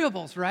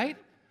variables, right?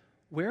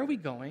 Where are we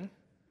going?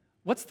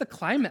 What's the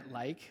climate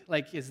like?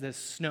 Like, is this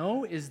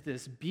snow? Is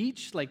this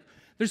beach? Like,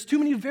 there's too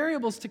many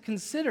variables to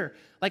consider.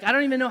 Like, I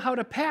don't even know how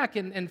to pack.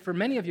 And for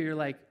many of you, you're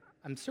like,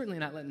 I'm certainly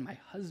not letting my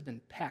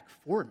husband pack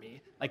for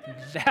me. Like,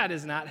 that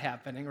is not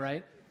happening,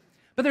 right?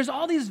 But there's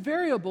all these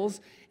variables,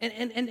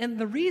 and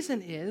the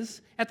reason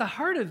is, at the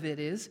heart of it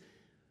is,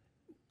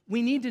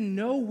 we need to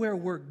know where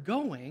we're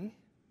going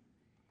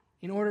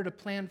in order to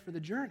plan for the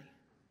journey.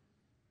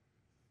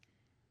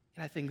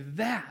 And I think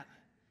that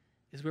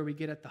is where we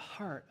get at the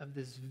heart of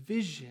this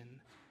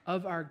vision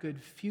of our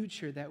good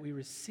future that we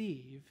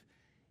receive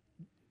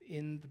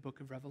in the book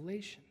of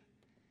Revelation.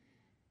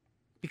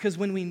 Because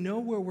when we know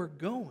where we're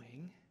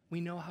going, we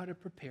know how to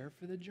prepare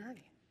for the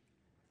journey.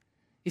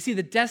 You see,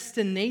 the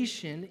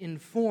destination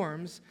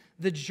informs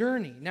the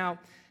journey. Now,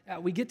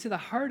 we get to the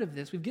heart of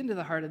this. We get into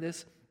the heart of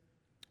this,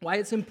 why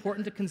it's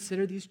important to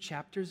consider these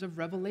chapters of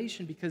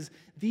Revelation, because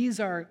these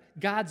are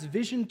God's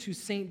vision to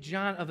St.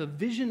 John of a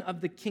vision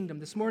of the kingdom.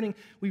 This morning,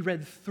 we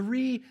read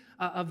 3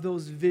 of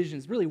those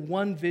visions, really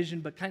one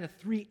vision, but kind of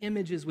 3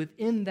 images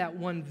within that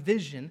one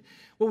vision.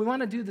 What we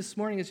want to do this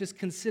morning is just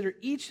consider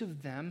each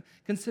of them,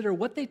 consider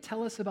what they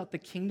tell us about the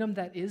kingdom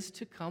that is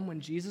to come when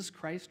Jesus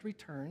Christ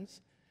returns,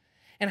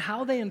 and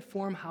how they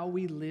inform how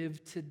we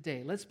live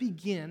today. Let's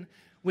begin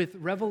with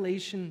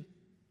Revelation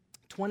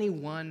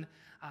 21,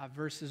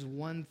 verses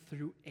 1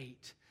 through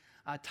 8.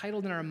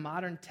 Titled in our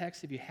modern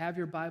text, if you have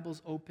your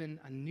Bibles open,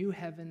 A New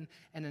Heaven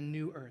and a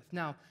New Earth.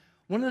 Now,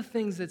 One of the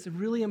things that's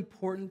really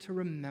important to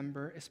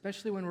remember,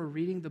 especially when we're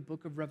reading the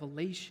book of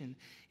Revelation,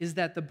 is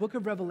that the book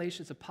of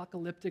Revelation is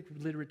apocalyptic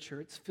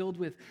literature. It's filled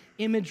with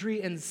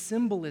imagery and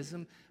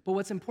symbolism, but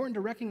what's important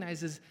to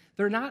recognize is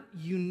they're not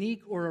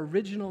unique or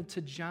original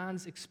to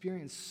John's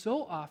experience.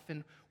 So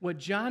often, what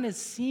John is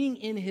seeing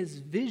in his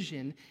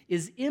vision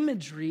is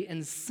imagery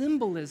and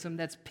symbolism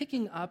that's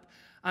picking up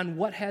on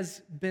what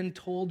has been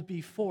told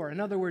before. In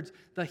other words,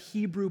 the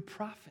Hebrew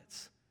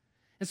prophets.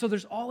 And so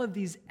there's all of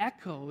these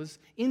echoes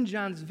in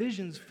John's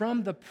visions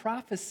from the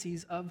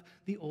prophecies of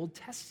the Old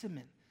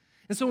Testament.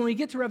 And so when we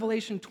get to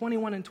Revelation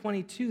 21 and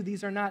 22,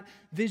 these are not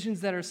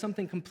visions that are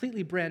something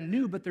completely brand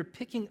new, but they're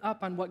picking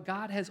up on what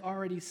God has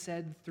already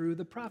said through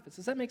the prophets.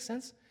 Does that make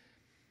sense?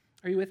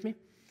 Are you with me?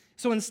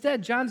 So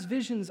instead, John's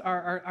visions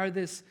are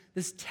this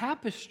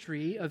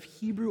tapestry of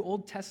Hebrew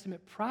Old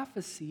Testament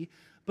prophecy,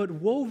 but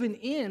woven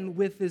in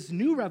with this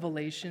new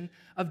revelation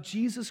of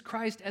Jesus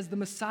Christ as the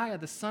Messiah,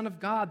 the Son of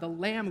God, the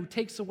Lamb who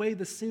takes away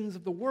the sins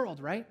of the world,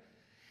 right?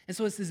 And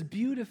so it's this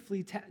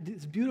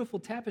beautiful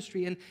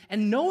tapestry.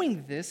 And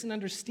knowing this and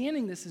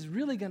understanding this is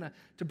really going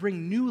to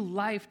bring new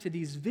life to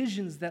these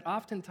visions that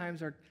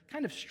oftentimes are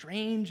kind of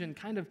strange and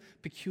kind of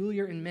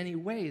peculiar in many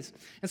ways.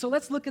 And so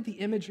let's look at the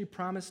imagery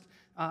promised,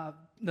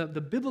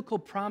 the biblical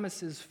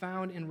promises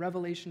found in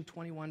Revelation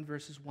 21,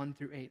 verses 1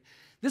 through 8.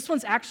 This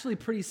one's actually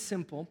pretty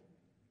simple,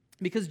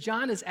 because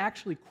John is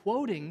actually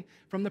quoting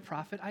from the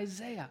prophet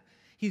Isaiah.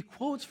 He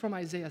quotes from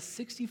Isaiah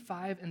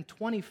 65 and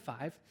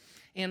 25.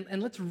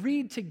 And let's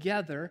read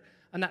together,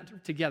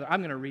 not together, I'm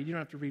going to read, you don't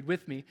have to read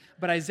with me,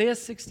 but Isaiah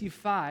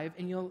 65,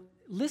 and you'll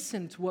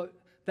listen to what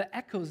the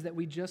echoes that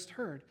we just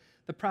heard.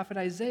 The prophet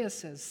Isaiah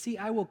says, "See,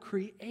 I will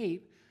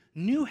create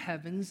new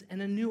heavens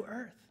and a new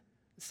earth."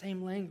 The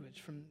same language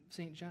from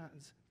St.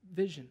 John's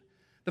vision.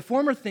 "The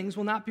former things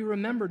will not be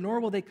remembered, nor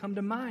will they come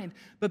to mind,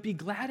 but be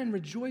glad and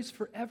rejoice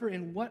forever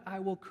in what I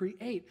will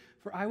create.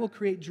 For I will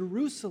create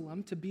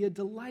Jerusalem to be a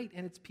delight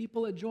and its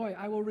people a joy.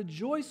 I will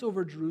rejoice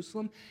over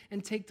Jerusalem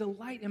and take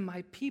delight in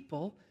my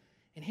people."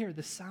 And here,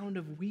 the sound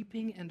of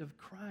weeping and of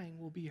crying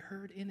will be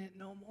heard in it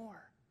no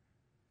more.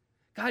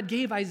 God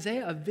gave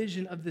Isaiah a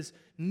vision of this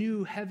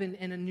new heaven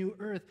and a new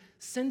earth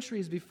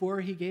centuries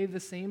before he gave the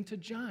same to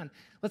John.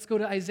 Let's go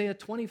to Isaiah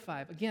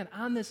 25. Again,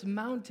 on this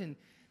mountain,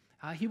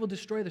 he will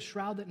destroy the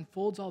shroud that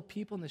enfolds all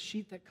people and the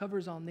sheet that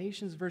covers all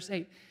nations. Verse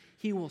 8,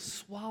 "He will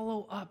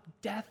swallow up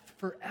death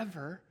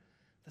forever.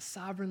 The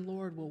sovereign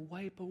Lord will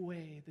wipe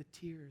away the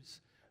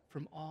tears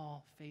from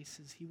all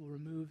faces. He will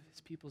remove his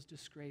people's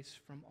disgrace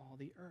from all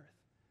the earth."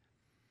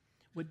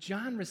 What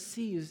John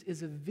receives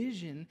is a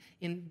vision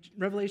in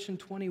Revelation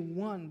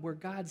 21 where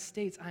God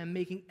states, "I am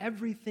making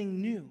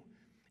everything new."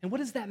 And what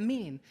does that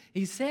mean?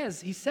 He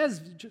says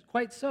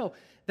quite so,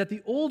 that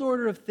the old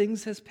order of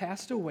things has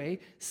passed away.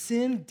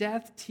 Sin,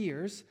 death,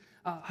 tears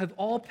have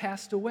all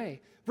passed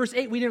away. Verse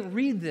 8, we didn't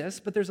read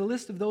this, but there's a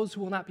list of those who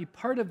will not be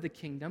part of the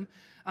kingdom.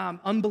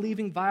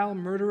 Unbelieving, vile,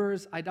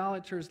 murderers,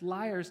 idolaters,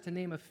 liars, to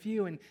name a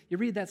few. And you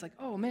read that, it's like,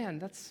 oh man,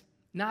 that's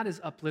not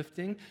as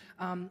uplifting.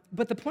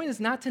 But the point is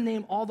not to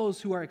name all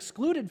those who are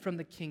excluded from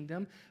the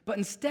kingdom, but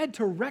instead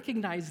to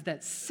recognize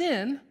that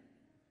sin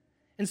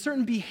and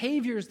certain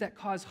behaviors that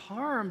cause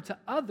harm to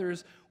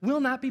others will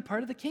not be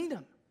part of the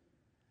kingdom.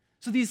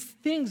 So these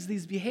things,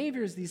 these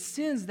behaviors, these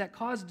sins that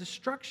cause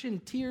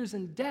destruction, tears,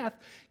 and death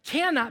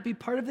cannot be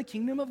part of the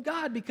kingdom of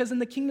God, because in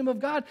the kingdom of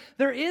God,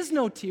 there is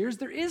no tears,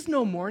 there is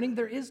no mourning,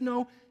 there is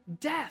no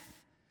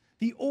death.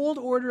 The old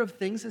order of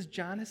things, as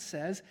John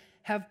says,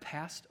 have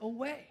passed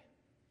away.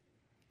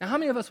 Now, how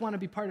many of us want to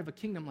be part of a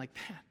kingdom like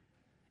that?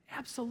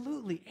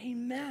 Absolutely,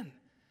 amen.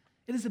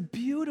 It is a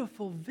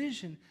beautiful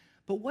vision.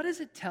 But what does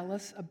it tell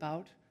us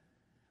about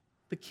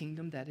the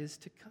kingdom that is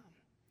to come?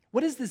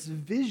 What does this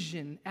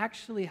vision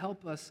actually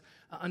help us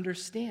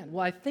understand?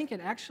 Well, I think it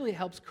actually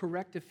helps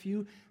correct a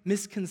few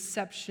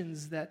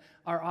misconceptions that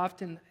are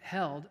often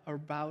held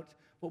about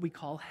what we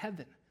call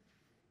heaven.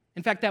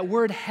 In fact, that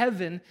word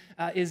heaven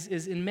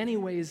is in many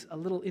ways a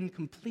little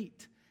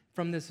incomplete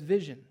from this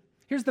vision.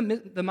 Here's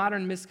the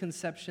modern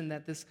misconception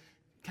that this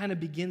kind of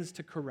begins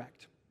to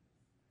correct.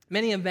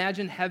 Many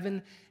imagine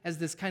heaven as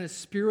this kind of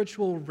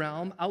spiritual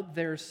realm out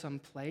there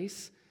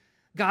someplace.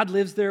 God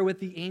lives there with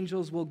the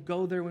angels. We'll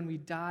go there when we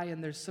die,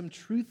 and there's some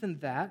truth in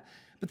that.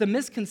 But the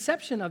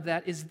misconception of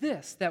that is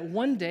this, that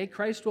one day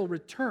Christ will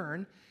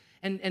return,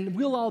 and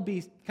we'll all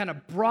be kind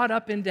of brought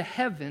up into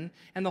heaven,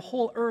 and the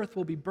whole earth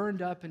will be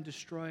burned up and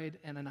destroyed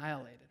and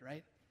annihilated,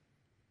 right?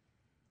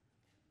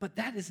 But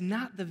that is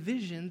not the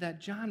vision that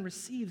John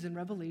receives in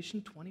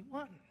Revelation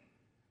 21.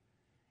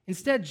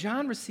 Instead,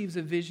 John receives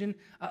a vision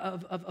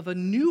of a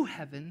new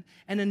heaven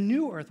and a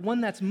new earth, one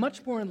that's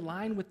much more in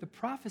line with the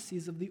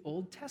prophecies of the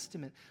Old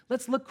Testament.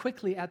 Let's look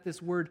quickly at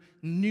this word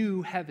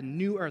new heaven,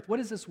 new earth. What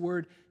is this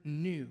word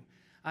new?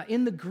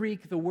 In the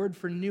Greek, the word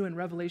for new in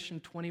Revelation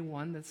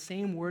 21, the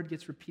same word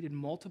gets repeated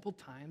multiple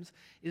times,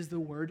 is the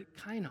word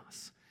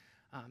kainos.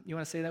 You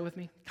want to say that with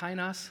me?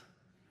 Kainos?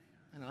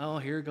 And oh,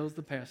 here goes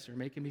the pastor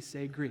making me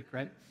say Greek,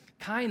 right?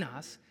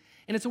 Kainos.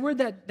 And it's a word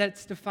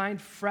that's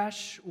defined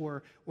fresh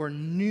or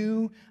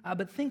new,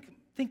 but think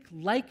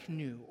like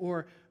new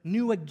or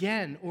new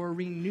again or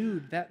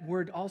renewed. That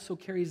word also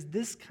carries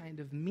this kind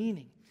of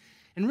meaning.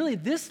 And really,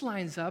 this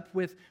lines up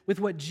with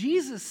what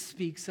Jesus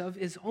speaks of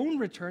his own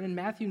return in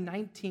Matthew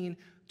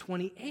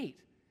 19:28.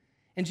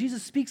 And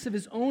Jesus speaks of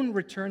his own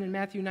return in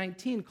Matthew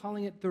 19,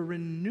 calling it the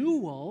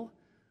renewal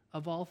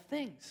of all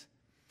things.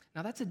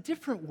 Now, that's a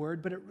different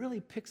word, but it really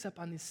picks up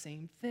on the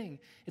same thing.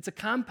 It's a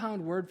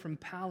compound word from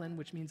palin,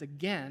 which means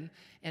again,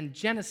 and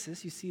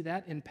Genesis, you see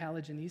that in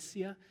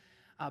Palingenesia,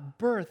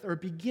 birth or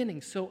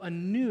beginning. So a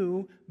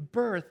new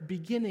birth,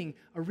 beginning,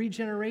 a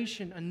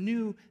regeneration, a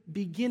new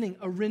beginning,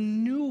 a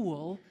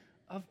renewal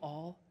of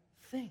all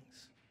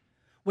things.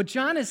 What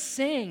John is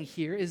saying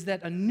here is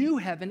that a new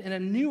heaven and a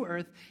new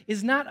earth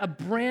is not a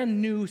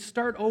brand new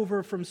start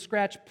over from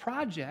scratch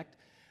project,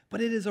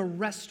 but it is a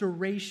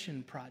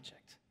restoration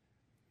project.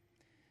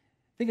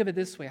 Think of it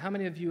this way. How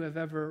many of you have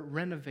ever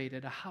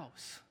renovated a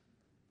house?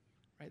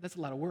 Right? That's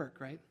a lot of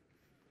work, right?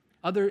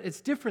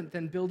 It's different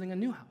than building a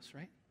new house,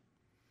 right?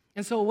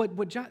 And so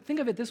what John, think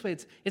of it this way.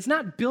 It's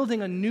not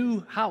building a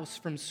new house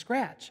from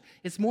scratch.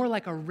 It's more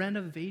like a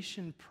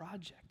renovation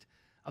project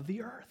of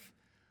the earth,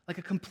 like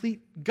a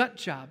complete gut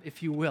job,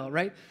 if you will,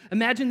 right?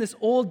 Imagine this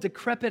old,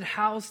 decrepit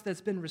house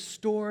that's been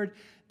restored,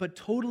 but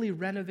totally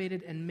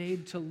renovated and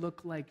made to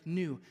look like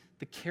new.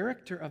 The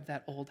character of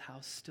that old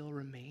house still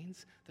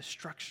remains. The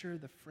structure,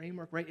 the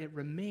framework, right? It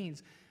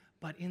remains,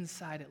 but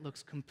inside it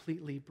looks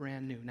completely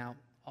brand new. Now,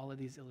 all of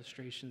these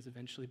illustrations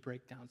eventually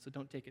break down, so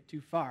don't take it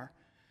too far.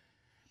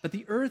 But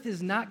the earth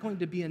is not going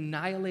to be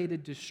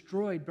annihilated,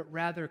 destroyed, but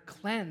rather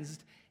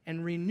cleansed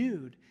and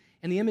renewed.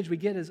 And the image we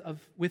get is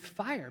with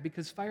fire,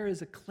 because fire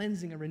is a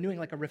cleansing, a renewing,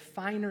 like a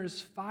refiner's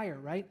fire,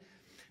 right?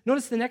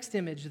 Notice the next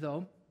image,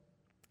 though,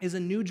 is a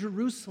New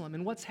Jerusalem.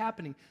 And what's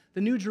happening?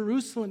 The New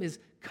Jerusalem is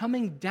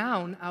coming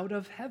down out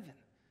of heaven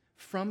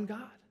from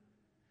God.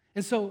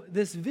 And so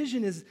this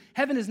vision is,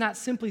 heaven is not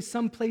simply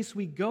some place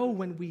we go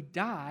when we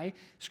die.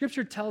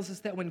 Scripture tells us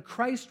that when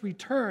Christ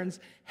returns,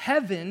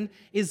 heaven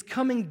is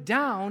coming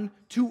down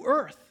to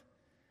earth.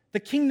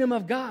 The kingdom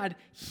of God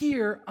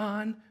here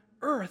on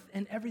earth,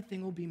 and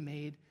everything will be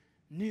made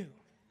new.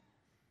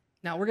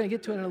 Now, we're going to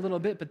get to it in a little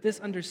bit, but this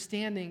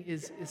understanding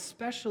is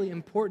especially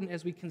important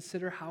as we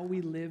consider how we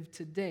live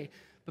today.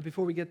 But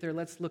before we get there,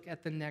 let's look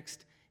at the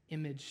next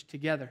image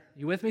together.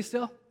 You with me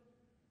still?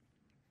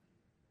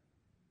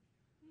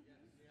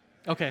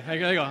 Okay, I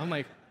gotta go. I'm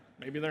like,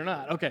 maybe they're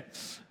not. Okay.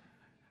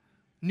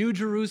 New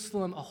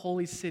Jerusalem, a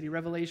holy city,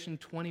 Revelation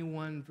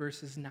 21,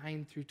 verses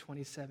 9 through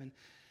 27.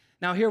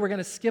 Now here we're going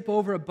to skip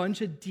over a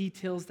bunch of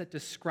details that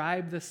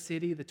describe the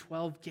city, the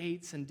 12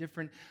 gates and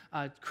different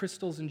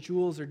crystals and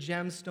jewels or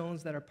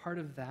gemstones that are part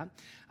of that.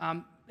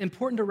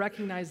 Important to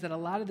recognize that a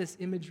lot of this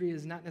imagery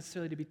is not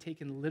necessarily to be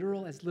taken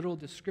literal as literal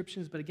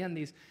descriptions, but again,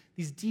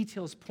 these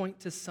details point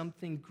to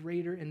something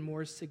greater and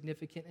more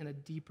significant and a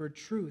deeper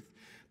truth.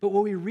 But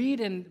what we read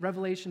in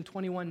Revelation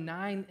 21,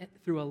 9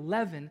 through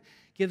 11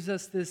 gives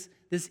us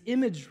this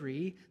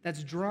imagery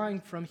that's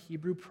drawing from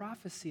Hebrew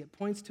prophecy. It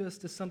points to us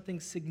to something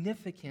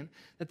significant,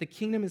 that the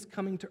kingdom is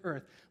coming to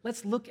earth.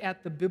 Let's look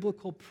at the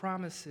biblical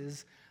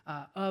promises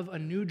of a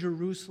new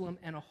Jerusalem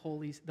and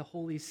the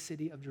holy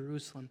city of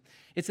Jerusalem.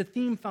 It's a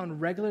theme found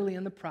regularly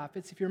in the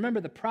prophets. If you remember,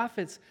 the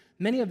prophets,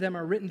 many of them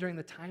are written during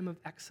the time of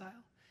exile.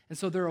 And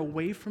so they're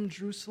away from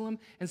Jerusalem.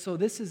 And so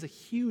this is a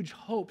huge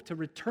hope to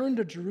return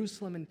to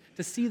Jerusalem and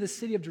to see the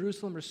city of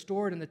Jerusalem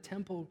restored and the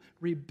temple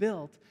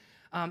rebuilt.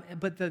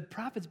 But the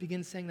prophets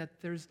begin saying that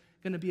there's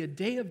going to be a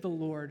day of the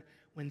Lord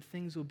when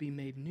things will be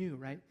made new,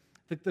 right?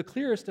 The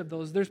clearest of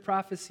those, there's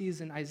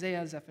prophecies in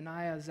Isaiah,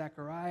 Zephaniah,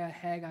 Zechariah,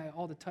 Haggai,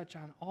 all to touch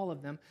on all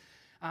of them.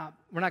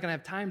 We're not going to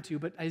have time to,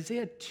 but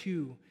Isaiah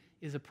 2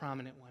 is a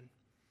prominent one.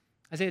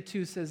 Isaiah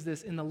 2 says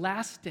this, in the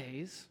last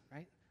days,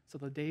 right? So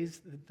the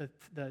days,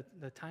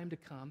 the time to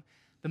come,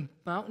 the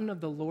mountain of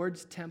the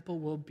Lord's temple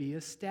will be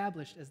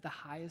established as the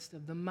highest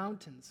of the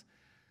mountains.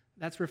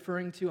 That's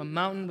referring to a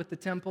mountain with the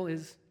temple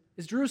is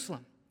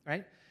Jerusalem,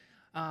 right?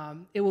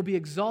 It will be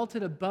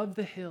exalted above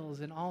the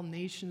hills, and all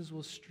nations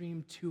will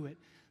stream to it.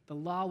 The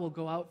law will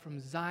go out from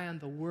Zion,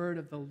 the word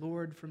of the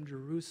Lord from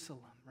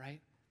Jerusalem,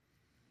 right?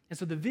 And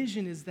so the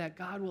vision is that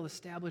God will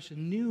establish a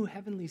new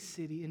heavenly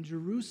city in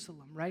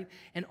Jerusalem, right?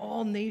 And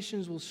all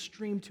nations will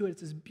stream to it.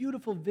 It's this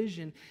beautiful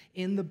vision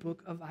in the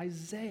book of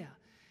Isaiah.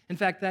 In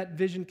fact, that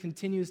vision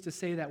continues to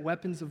say that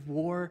weapons of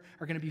war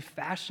are going to be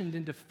fashioned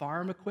into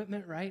farm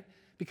equipment, right?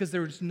 Because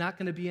there's not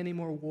going to be any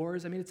more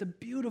wars. I mean, it's a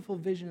beautiful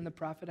vision in the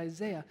prophet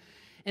Isaiah.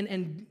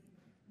 And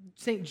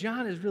St.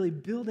 John is really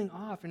building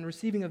off and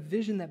receiving a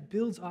vision that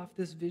builds off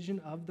this vision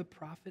of the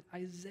prophet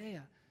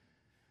Isaiah.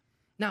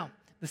 Now,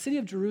 the city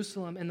of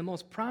Jerusalem, and the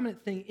most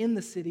prominent thing in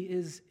the city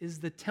is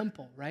the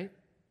temple, right?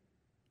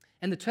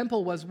 And the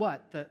temple was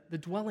what? The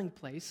dwelling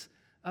place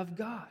of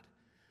God.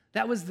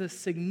 That was the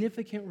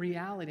significant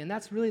reality, and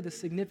that's really the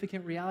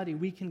significant reality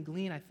we can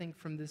glean, I think,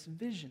 from this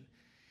vision.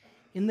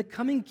 In the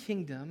coming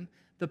kingdom,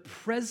 the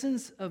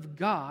presence of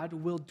God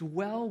will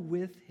dwell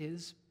with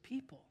his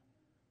people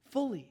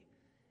fully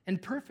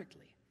and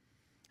perfectly.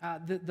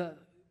 The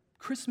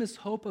Christmas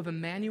hope of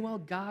Emmanuel,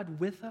 God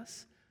with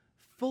us,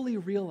 fully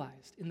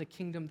realized in the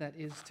kingdom that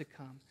is to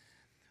come.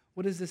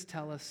 What does this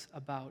tell us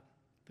about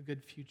the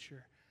good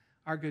future,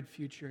 our good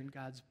future and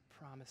God's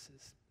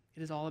promises?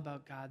 It is all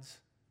about God's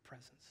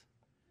presence.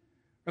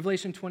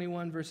 Revelation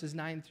 21, verses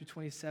 9 through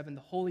 27,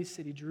 the holy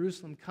city,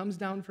 Jerusalem, comes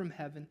down from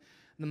heaven,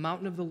 the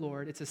mountain of the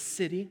Lord. It's a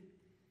city.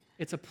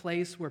 It's a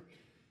place where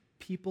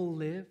people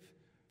live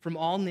from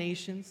all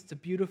nations. It's a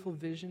beautiful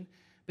vision.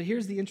 But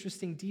here's the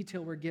interesting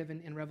detail we're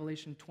given in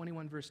Revelation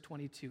 21, verse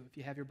 22. If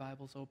you have your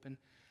Bibles open,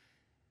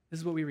 this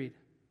is what we read.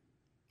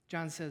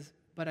 John says,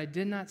 "But I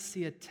did not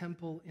see a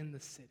temple in the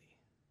city."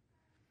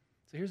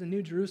 So here's a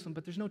new Jerusalem,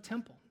 but there's no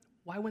temple.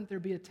 Why wouldn't there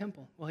be a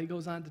temple? Well, he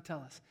goes on to tell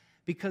us,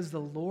 because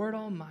the Lord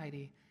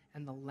Almighty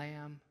and the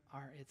Lamb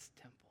are its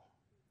temple.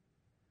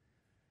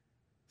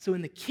 So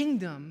in the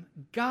kingdom,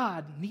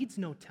 God needs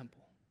no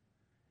temple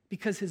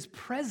because his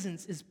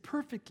presence is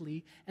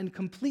perfectly and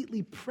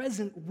completely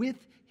present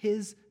with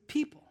his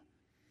people.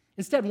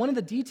 Instead, one of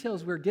the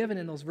details we're given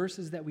in those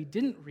verses that we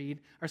didn't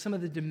read are some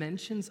of the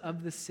dimensions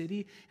of the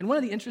city. And one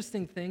of the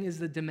interesting things is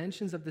the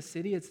dimensions of the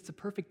city. It's a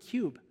perfect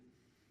cube.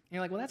 And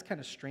you're like, well, that's kind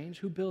of strange.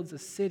 Who builds a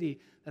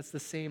city that's the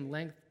same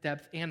length,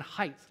 depth, and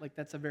height? Like,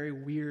 that's a very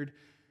weird. Do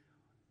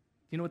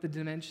you know what the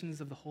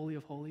dimensions of the Holy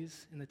of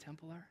Holies in the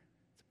temple are?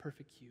 It's a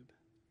perfect cube.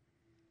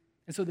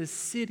 And so this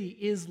city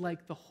is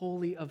like the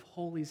Holy of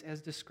Holies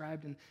as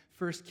described in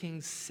 1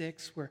 Kings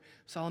 6, where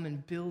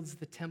Solomon builds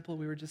the temple.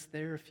 We were just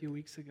there a few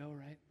weeks ago,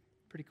 right?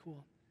 Pretty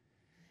cool.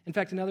 In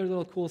fact, another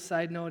little cool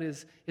side note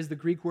is the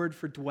Greek word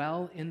for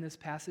dwell in this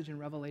passage in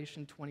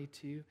Revelation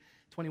 22,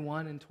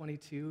 21 and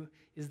 22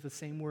 is the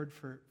same word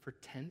for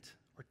tent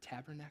or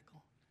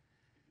tabernacle.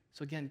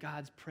 So again,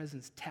 God's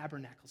presence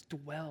tabernacles,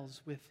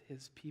 dwells with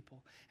his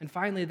people. And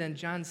finally, then,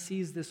 John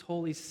sees this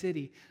holy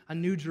city, a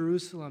new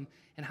Jerusalem.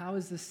 And how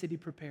is this city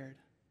prepared?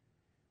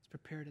 It's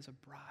prepared as a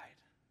bride,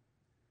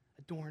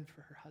 adorned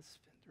for her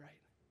husband,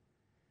 right?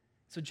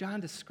 So John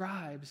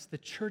describes the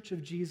church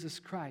of Jesus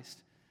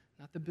Christ,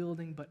 not the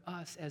building, but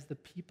us as the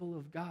people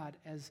of God,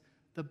 as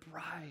the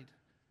bride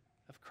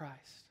of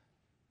Christ.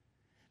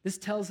 This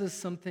tells us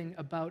something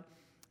about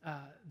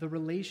the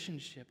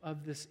relationship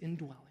of this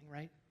indwelling,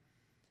 right?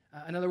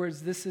 In other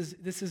words, this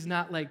is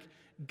not like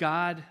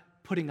God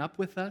putting up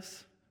with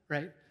us,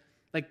 right?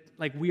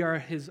 Like we are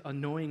his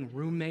annoying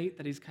roommate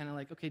that he's kind of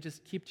like, okay,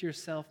 just keep to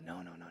yourself.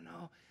 No.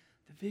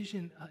 The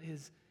vision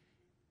is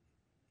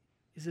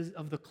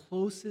of the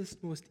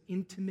closest, most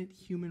intimate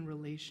human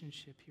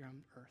relationship here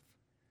on earth,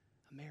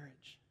 a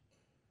marriage.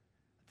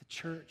 The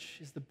church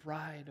is the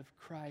bride of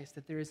Christ,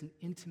 that there is an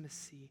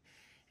intimacy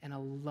and a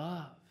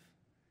love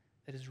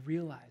that is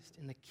realized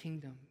in the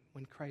kingdom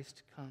when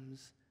Christ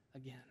comes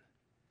again.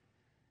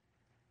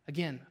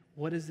 Again,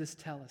 what does this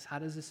tell us? How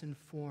does this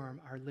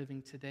inform our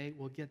living today?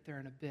 We'll get there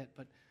in a bit,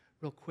 but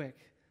real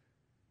quick,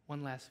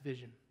 one last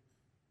vision.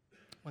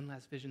 One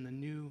last vision, the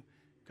new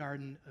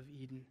Garden of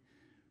Eden.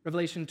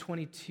 Revelation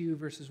 22,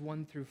 verses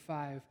 1 through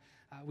 5,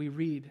 we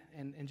read,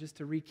 and just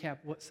to recap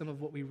some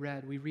of what we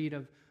read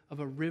of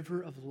a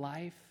river of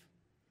life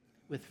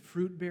with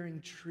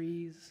fruit-bearing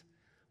trees.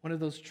 One of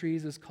those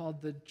trees is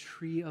called the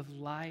tree of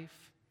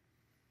life.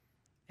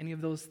 Any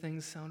of those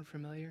things sound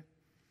familiar?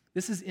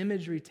 This is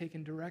imagery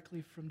taken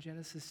directly from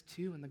Genesis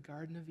 2 in the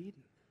Garden of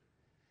Eden.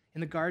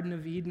 In the Garden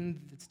of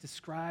Eden, it's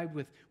described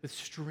with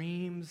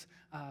streams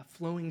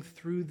flowing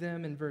through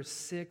them in verse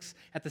 6.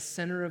 At the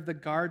center of the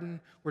garden,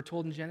 we're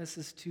told in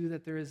Genesis 2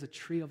 that there is a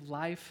tree of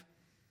life.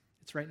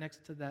 It's right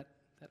next to that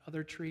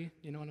other tree.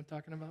 You know what I'm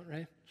talking about,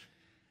 right?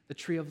 The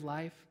tree of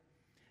life.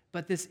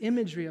 But this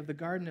imagery of the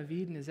Garden of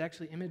Eden is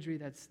actually imagery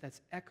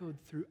that's echoed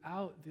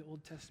throughout the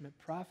Old Testament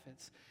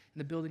prophets in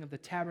the building of the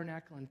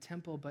tabernacle and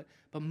temple. But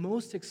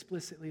most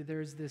explicitly,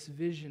 there's this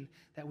vision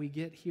that we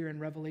get here in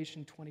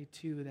Revelation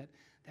 22 that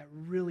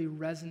really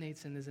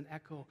resonates and is an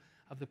echo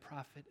of the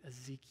prophet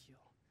Ezekiel.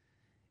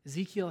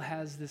 Ezekiel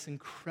has this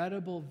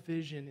incredible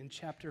vision in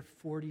chapter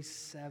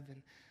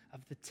 47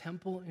 of the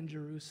temple in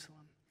Jerusalem.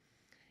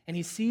 And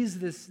he sees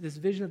this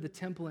vision of the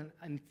temple,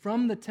 and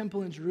from the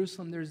temple in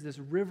Jerusalem, there's this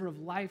river of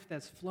life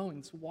that's flowing,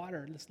 this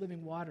water, this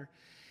living water.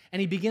 And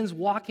he begins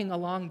walking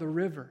along the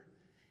river.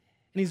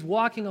 And he's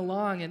walking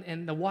along,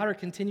 and the water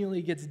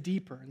continually gets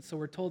deeper. And so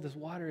we're told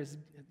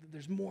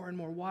there's more and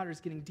more water is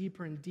getting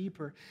deeper and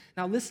deeper.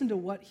 Now listen to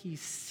what he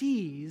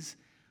sees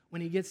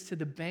when he gets to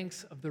the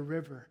banks of the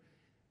river.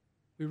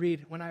 We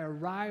read, "When I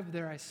arrived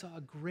there, I saw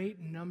a great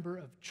number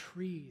of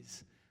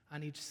trees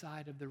on each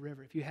side of the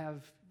river." If you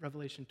have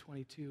Revelation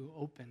 22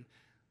 open,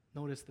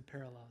 notice the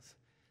parallels.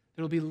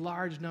 There will be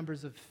large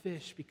numbers of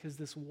fish because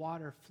this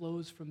water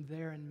flows from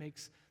there and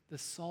makes the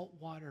salt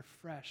water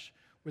fresh.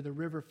 Where the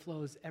river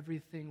flows,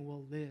 everything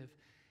will live.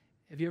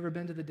 Have you ever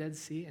been to the Dead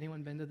Sea?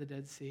 Anyone been to the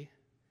Dead Sea?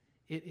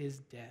 It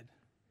is dead.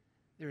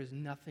 There is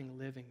nothing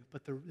living,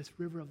 but this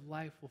river of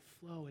life will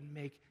flow and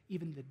make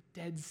even the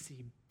Dead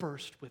Sea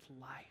burst with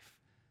life.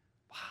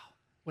 Wow,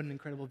 what an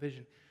incredible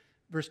vision.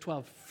 Verse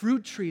 12,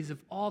 fruit trees of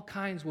all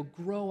kinds will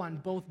grow on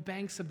both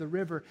banks of the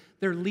river.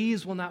 Their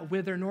leaves will not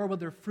wither, nor will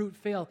their fruit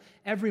fail.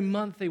 Every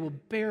month they will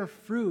bear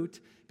fruit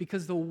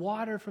because the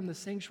water from the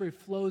sanctuary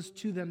flows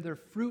to them. Their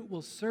fruit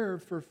will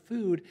serve for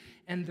food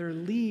and their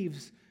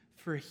leaves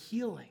for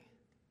healing.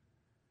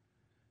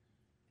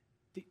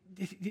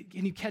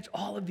 Can you catch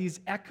all of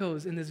these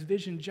echoes in this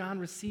vision John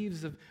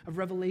receives of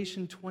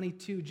Revelation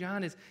 22?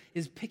 John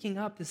is picking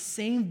up the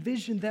same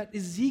vision that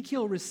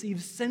Ezekiel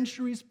received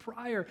centuries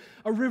prior,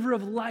 a river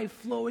of life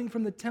flowing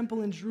from the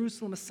temple in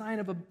Jerusalem, a sign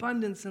of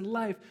abundance and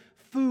life,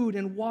 food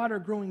and water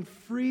growing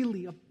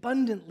freely,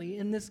 abundantly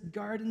in this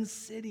garden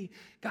city,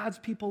 God's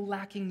people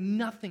lacking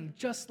nothing,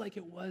 just like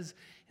it was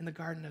in the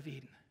Garden of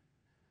Eden.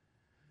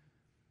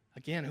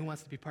 Again, who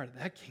wants to be part of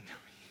that kingdom?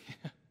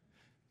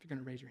 If you're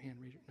going to raise your hand,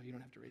 no, you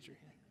don't have to raise your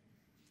hand.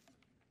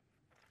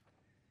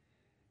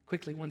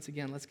 Quickly, once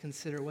again, let's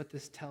consider what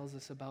this tells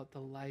us about the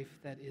life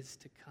that is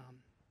to come.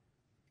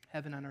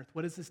 Heaven on earth.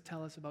 What does this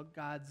tell us about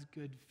God's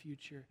good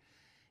future?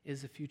 It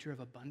is a future of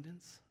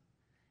abundance.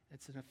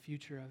 It's a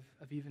future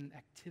of even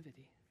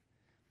activity.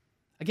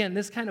 Again,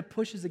 this kind of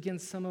pushes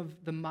against some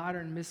of the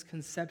modern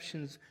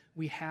misconceptions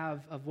we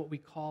have of what we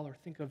call or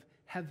think of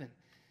heaven.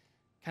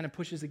 Kind of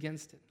pushes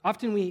against it.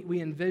 Often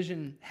we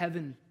envision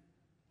heaven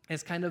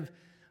as kind of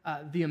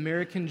the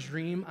American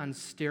dream on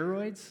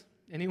steroids.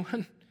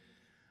 Anyone?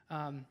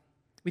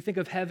 We think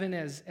of heaven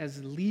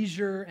as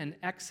leisure and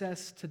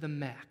excess to the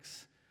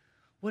max.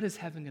 What is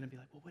heaven going to be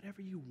like? Well,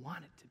 whatever you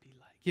want it to be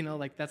like. You know,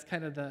 like that's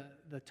kind of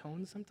the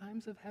tone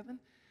sometimes of heaven.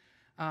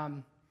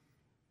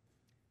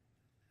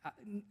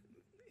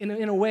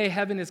 In a way,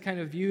 heaven is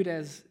kind of viewed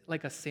as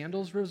like a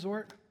sandals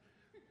resort,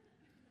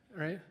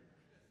 right?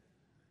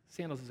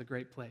 Sandals is a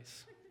great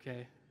place,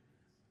 okay?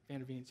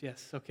 Vanderveens,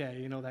 yes, okay,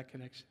 you know that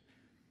connection.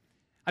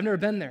 I've never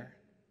been there,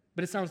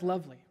 but it sounds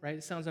lovely, right?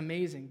 It sounds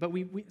amazing. But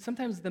we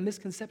sometimes the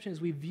misconception is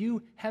we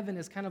view heaven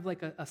as kind of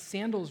like a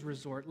sandals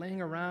resort,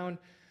 laying around,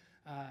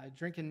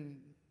 drinking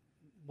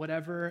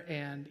whatever,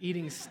 and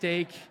eating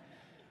steak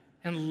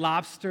and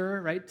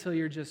lobster, right, till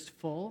you're just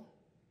full.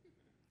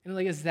 And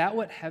like, is that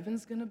what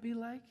heaven's going to be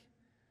like?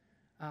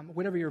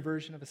 Whatever your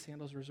version of a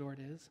sandals resort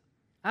is.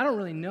 I don't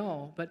really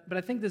know, but I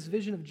think this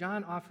vision of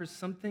John offers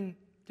something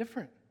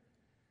different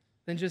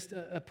than just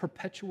a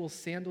perpetual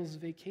sandals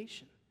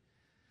vacation.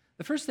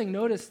 The first thing,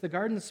 notice the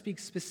garden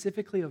speaks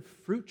specifically of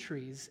fruit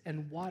trees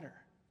and water.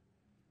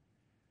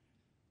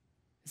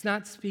 It's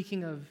not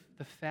speaking of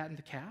the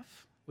fattened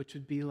calf, which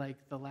would be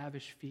like the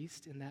lavish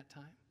feast in that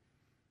time,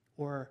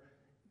 or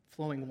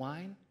flowing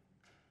wine,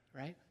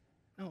 right?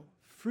 No,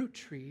 fruit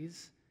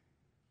trees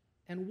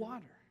and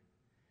water.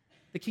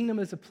 The kingdom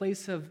is a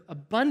place of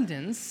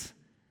abundance,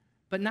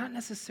 but not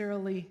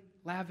necessarily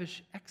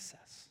lavish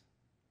excess.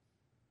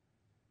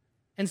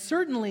 And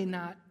certainly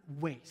not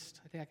waste.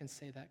 I think I can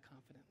say that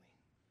confidently.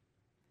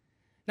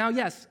 Now,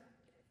 yes,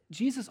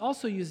 Jesus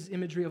also uses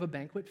imagery of a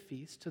banquet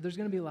feast, so there's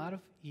going to be a lot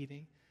of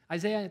eating.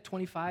 Isaiah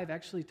 25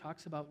 actually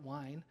talks about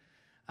wine.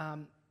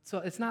 So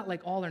it's not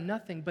like all or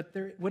nothing, but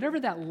whatever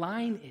that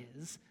line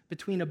is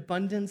between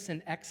abundance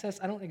and excess,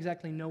 I don't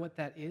exactly know what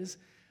that is,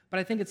 but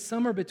I think it's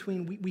somewhere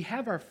between we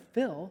have our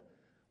fill,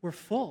 we're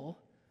full,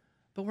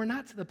 but we're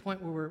not to the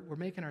point where we're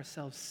making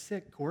ourselves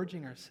sick,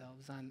 gorging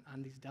ourselves on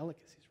these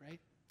delicacies, right?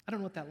 I don't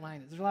know what that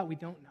line is. There's a lot we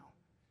don't know.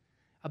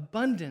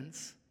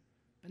 Abundance,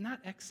 but not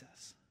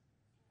excess.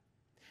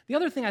 The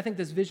other thing I think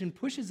this vision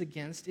pushes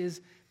against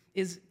is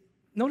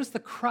notice the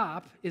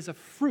crop is a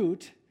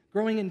fruit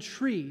growing in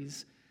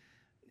trees.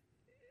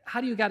 How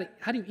do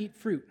you eat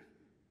fruit?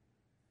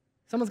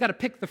 Someone's got to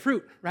pick the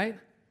fruit, right?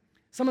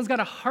 Someone's got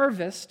to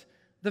harvest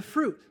the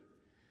fruit.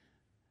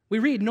 We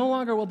read, no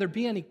longer will there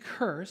be any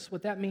curse.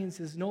 What that means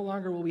is no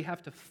longer will we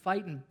have to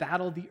fight and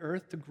battle the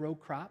earth to grow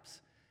crops.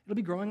 It'll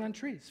be growing on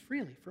trees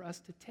freely for us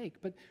to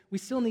take. But we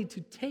still need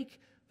to take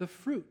the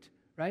fruit,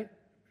 right?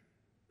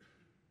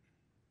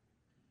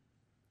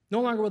 No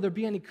longer will there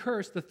be any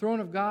curse. The throne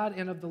of God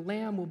and of the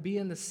Lamb will be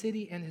in the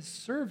city, and his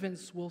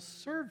servants will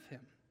serve him.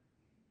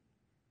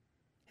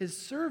 His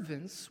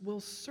servants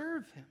will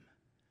serve him.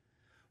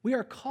 We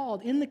are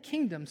called in the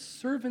kingdom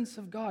servants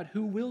of God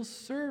who will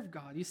serve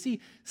God. You see,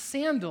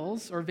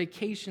 sandals or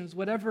vacations,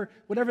 whatever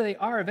they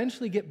are,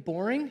 eventually get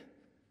boring.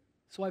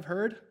 So I've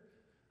heard.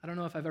 I don't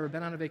know if I've ever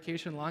been on a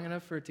vacation long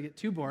enough for it to get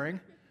too boring,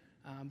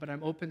 but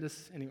I'm open to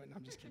anyway. No,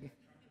 I'm just kidding.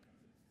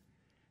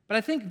 But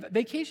I think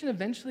vacation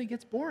eventually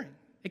gets boring.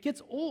 It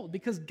gets old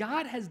because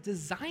God has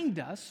designed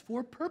us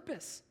for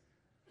purpose.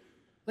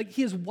 Like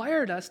he has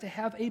wired us to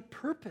have a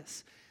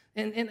purpose.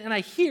 And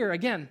I hear,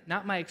 again,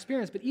 not my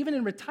experience, but even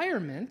in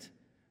retirement,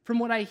 from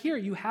what I hear,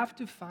 you have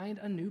to find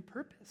a new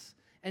purpose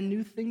and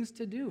new things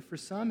to do. For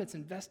some, it's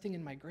investing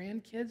in my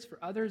grandkids. For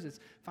others, it's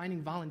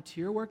finding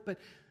volunteer work, but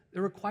it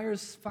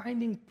requires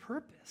finding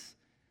purpose.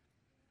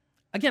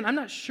 Again, I'm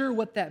not sure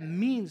what that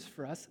means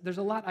for us. There's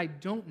a lot I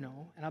don't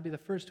know, and I'll be the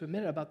first to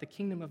admit it about the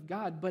kingdom of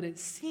God, but it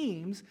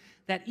seems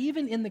that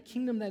even in the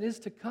kingdom that is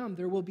to come,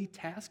 there will be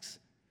tasks,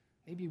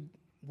 maybe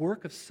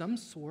work of some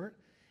sort.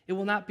 It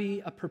will not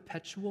be a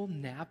perpetual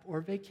nap or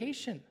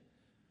vacation,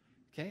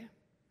 okay?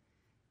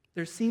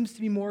 there seems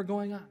to be more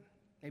going on.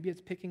 Maybe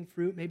it's picking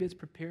fruit, maybe it's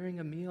preparing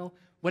a meal,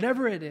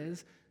 whatever it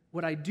is,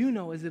 what I do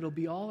know is it'll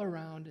be all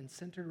around and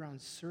centered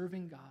around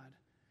serving God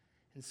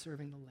and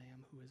serving the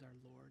Lamb who is our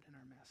Lord and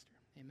our Master.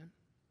 Amen?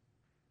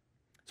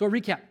 So a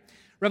recap.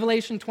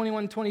 Revelation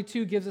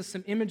 21:22 gives us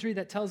some imagery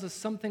that tells us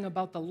something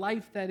about the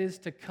life that is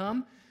to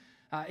come,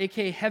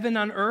 aka heaven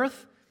on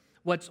earth.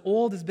 What's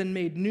old has been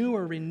made new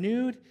or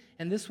renewed,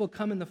 and this will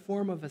come in the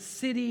form of a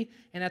city,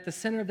 and at the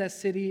center of that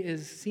city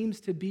seems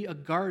to be a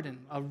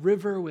garden, a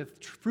river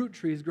with fruit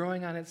trees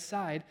growing on its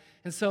side.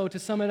 And so to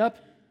sum it up,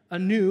 a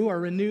new or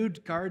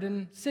renewed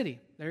garden city.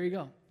 There you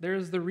go.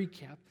 There's the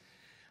recap.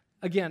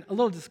 Again, a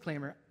little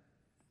disclaimer.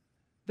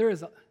 There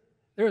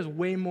is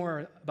way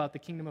more about the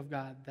kingdom of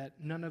God that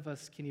none of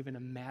us can even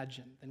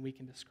imagine than we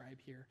can describe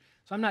here.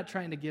 So I'm not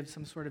trying to give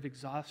some sort of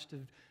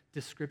exhaustive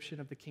description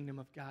of the kingdom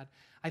of God.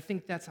 I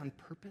think that's on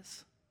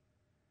purpose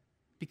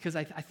because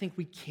I think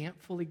we can't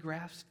fully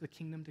grasp the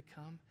kingdom to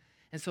come.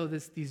 And so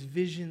these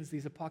visions,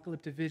 these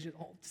apocalyptic visions,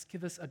 just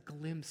give us a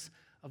glimpse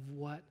of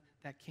what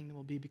that kingdom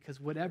will be, because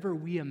whatever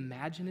we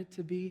imagine it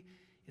to be,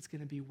 it's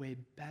going to be way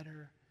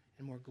better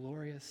and more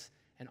glorious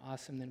and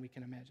awesome than we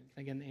can imagine.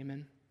 Can I get an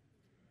amen?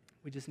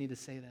 We just need to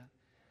say that.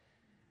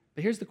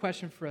 But here's the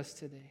question for us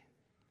today.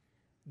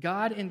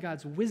 God in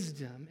God's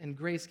wisdom and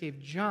grace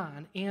gave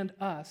John and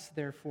us,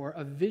 therefore,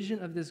 a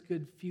vision of this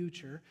good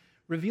future,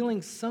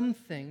 revealing some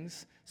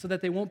things so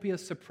that they won't be a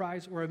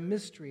surprise or a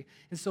mystery.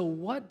 And so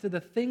what do the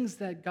things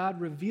that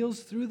God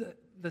reveals through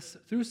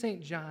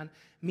St. John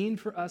mean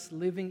for us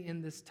living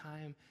in this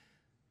time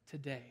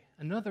today?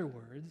 In other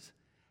words,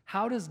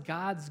 how does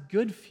God's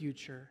good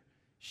future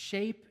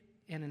shape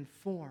and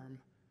inform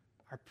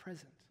our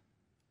present?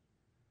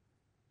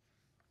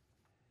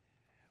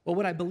 Well,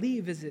 what I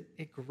believe is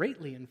it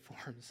greatly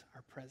informs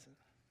our present.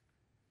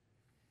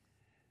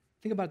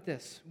 Think about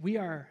this. We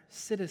are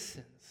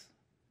citizens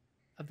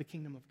of the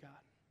kingdom of God.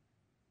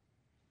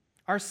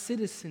 Our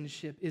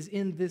citizenship is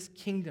in this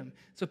kingdom.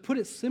 So put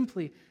it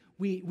simply,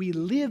 we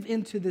live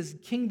into this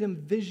kingdom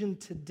vision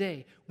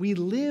today. We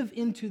live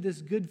into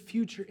this good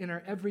future in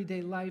our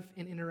everyday life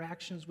and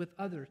interactions with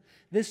others.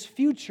 This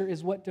future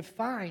is what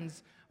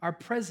defines our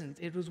present.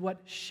 It is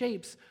what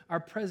shapes our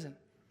present.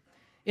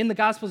 In the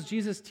Gospels,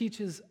 Jesus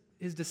teaches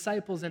his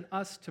disciples and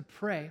us to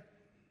pray.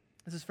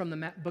 This is from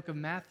the book of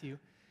Matthew,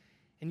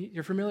 and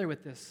you're familiar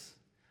with this.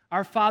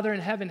 Our Father in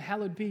heaven,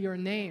 hallowed be your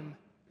name.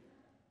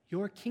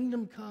 Your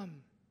kingdom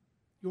come.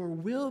 Your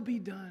will be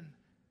done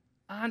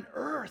on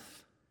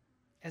earth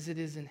as it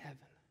is in heaven.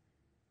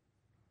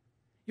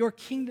 Your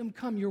kingdom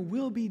come. Your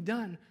will be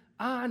done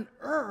on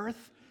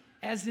earth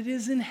as it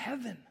is in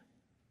heaven.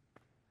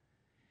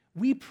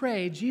 We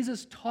pray,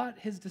 Jesus taught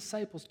his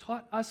disciples,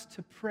 taught us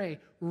to pray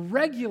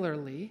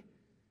regularly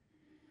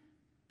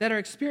that our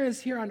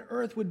experience here on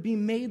earth would be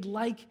made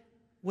like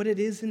what it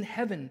is in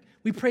heaven.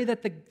 We pray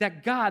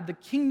that God, the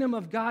kingdom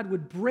of God,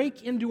 would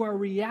break into our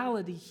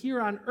reality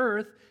here on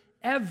earth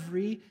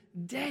every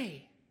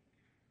day.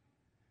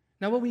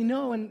 Now, what we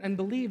know and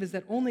believe is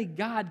that only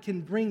God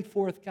can bring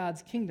forth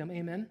God's kingdom.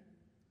 Amen?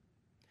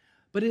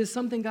 But it is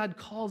something God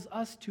calls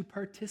us to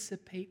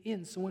participate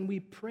in. So when we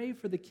pray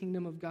for the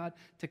kingdom of God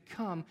to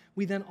come,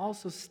 we then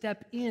also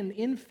step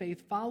in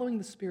faith, following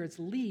the Spirit's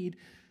lead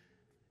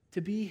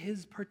to be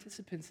his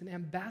participants and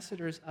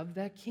ambassadors of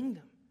that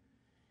kingdom.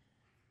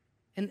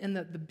 And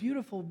the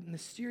beautiful,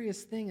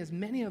 mysterious thing is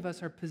many of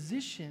us are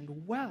positioned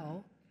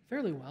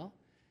fairly well,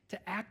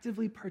 to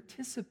actively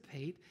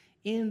participate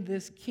in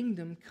this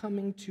kingdom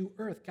coming to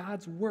earth.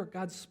 God's work,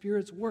 God's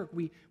Spirit's work.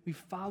 We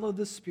follow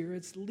the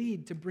Spirit's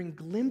lead to bring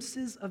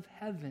glimpses of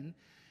heaven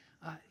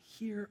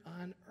here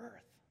on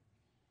earth.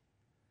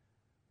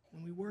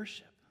 When we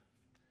worship,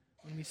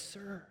 when we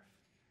serve,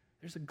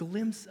 there's a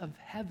glimpse of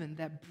heaven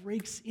that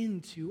breaks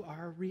into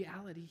our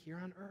reality here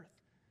on earth.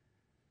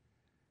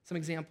 Some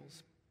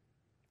examples.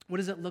 What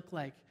does it look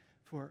like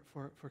for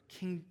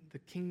the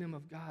kingdom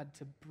of God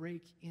to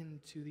break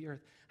into the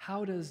earth?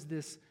 How does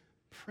this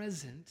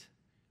present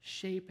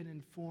shape and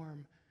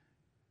inform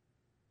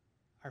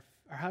or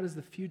how does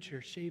the future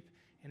shape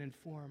and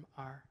inform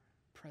our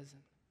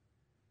present?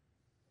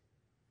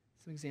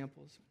 Some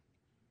examples.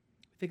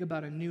 Think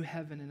about a new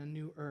heaven and a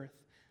new earth,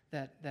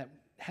 that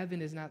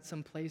heaven is not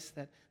some place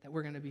that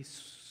we're going to be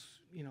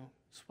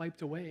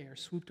swiped away or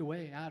swooped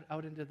away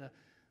out into the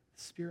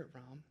spirit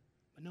realm.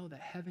 But no, that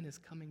heaven is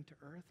coming to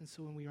earth. And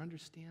so when we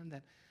understand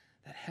that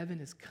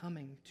heaven is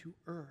coming to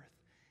earth,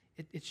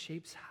 it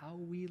shapes how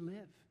we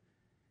live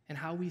and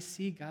how we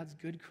see God's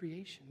good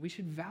creation. We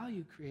should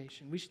value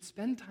creation. We should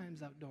spend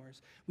times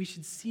outdoors. We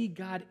should see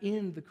God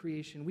in the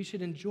creation. We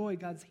should enjoy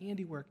God's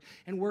handiwork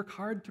and work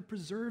hard to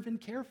preserve and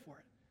care for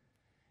it.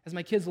 As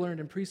my kids learned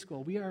in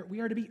preschool, we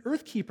are to be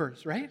earth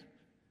keepers, right?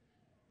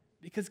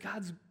 Because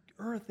God's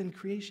earth and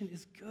creation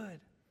is good.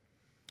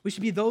 We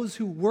should be those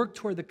who work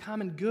toward the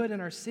common good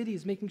in our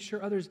cities, making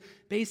sure others'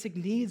 basic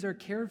needs are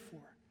cared for.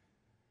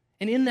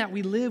 And in that,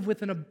 we live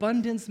with an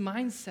abundance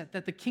mindset,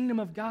 that the kingdom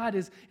of God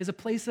is a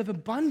place of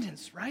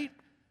abundance, right?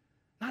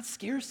 Not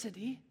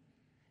scarcity.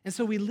 And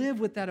so we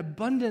live with that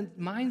abundant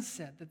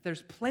mindset that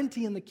there's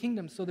plenty in the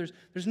kingdom, so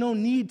there's no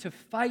need to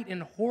fight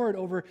and hoard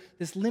over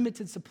this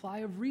limited supply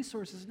of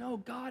resources. No,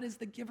 God is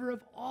the giver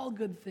of all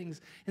good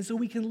things. And so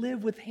we can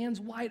live with hands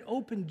wide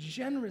open,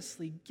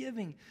 generously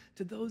giving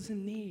to those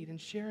in need and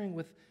sharing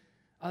with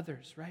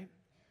others, right?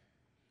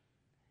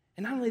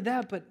 And not only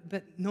that,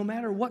 but no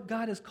matter what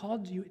God has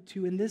called you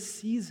to in this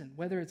season,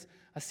 whether it's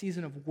a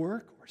season of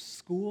work or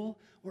school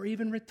or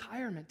even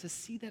retirement, to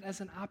see that as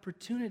an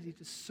opportunity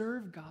to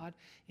serve God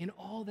in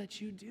all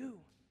that you do.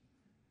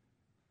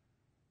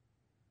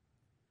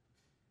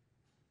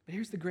 But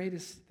here's the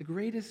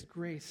greatest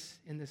grace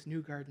in this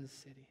new Garden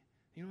City.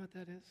 You know what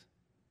that is?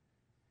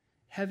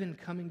 Heaven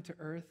coming to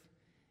earth.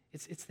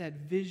 It's that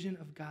vision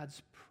of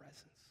God's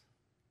presence.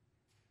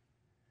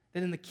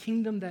 That in the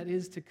kingdom that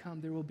is to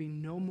come, there will be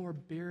no more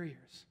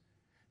barriers.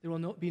 There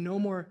will be no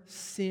more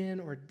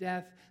sin or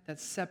death that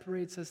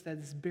separates us, that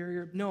is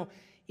barrier. No,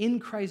 in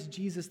Christ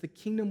Jesus, the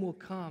kingdom will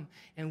come,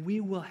 and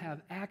we will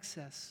have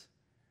access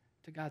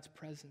to God's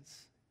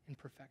presence in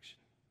perfection.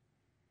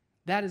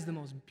 That is the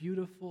most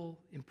beautiful,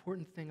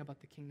 important thing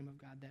about the kingdom of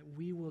God, that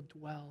we will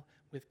dwell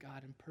with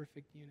God in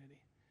perfect unity.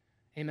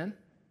 Amen?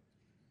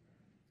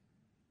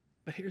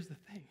 But here's the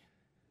thing.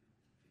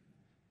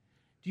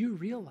 Do you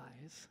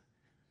realize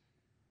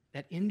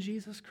that in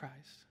Jesus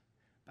Christ,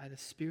 by the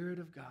Spirit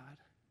of God,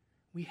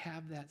 we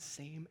have that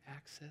same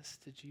access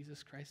to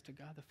Jesus Christ, to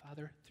God the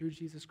Father, through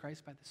Jesus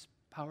Christ by the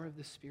power of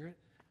the Spirit?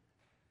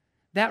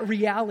 That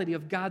reality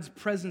of God's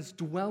presence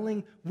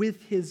dwelling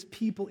with his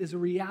people is a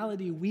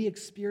reality we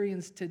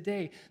experience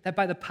today. That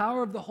by the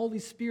power of the Holy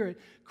Spirit,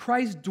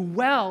 Christ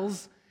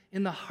dwells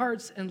in the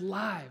hearts and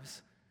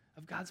lives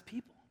of God's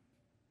people.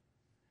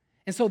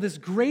 And so this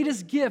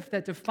greatest gift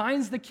that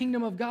defines the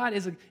kingdom of God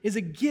is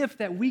a gift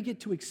that we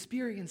get to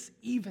experience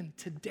even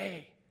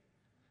today.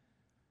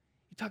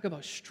 You talk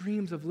about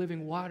streams of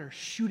living water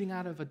shooting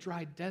out of a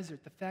dry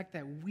desert. The fact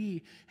that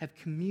we have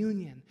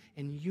communion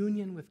and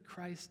union with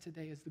Christ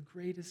today is the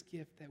greatest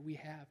gift that we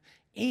have.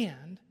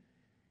 And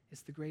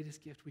it's the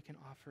greatest gift we can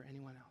offer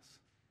anyone else.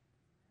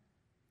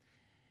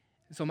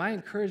 And so my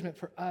encouragement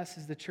for us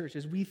as the church,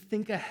 as we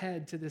think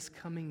ahead to this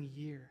coming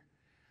year,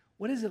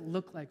 what does it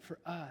look like for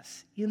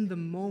us in the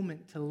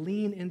moment to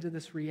lean into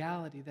this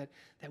reality that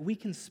we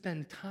can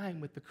spend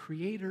time with the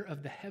Creator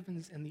of the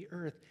heavens and the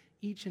earth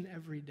each and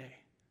every day?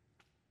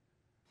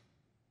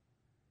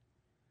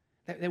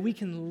 That we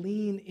can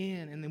lean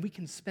in and then we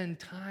can spend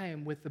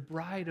time with the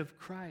bride of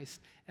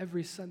Christ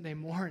every Sunday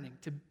morning,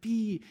 to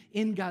be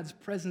in God's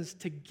presence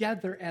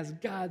together as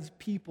God's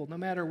people, no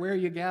matter where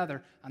you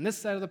gather, on this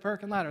side of the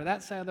parking lot or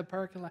that side of the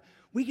parking lot.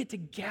 We get to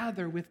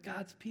gather with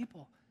God's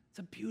people. It's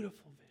a beautiful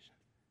vision.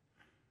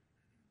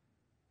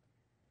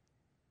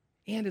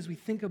 And as we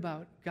think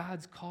about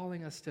God's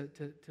calling us to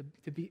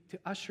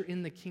usher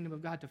in the kingdom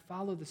of God, to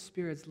follow the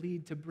Spirit's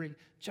lead, to bring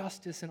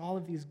justice and all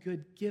of these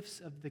good gifts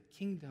of the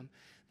kingdom,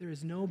 there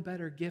is no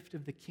better gift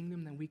of the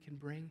kingdom that we can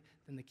bring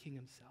than the King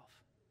himself.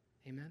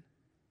 Amen?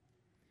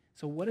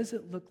 So what does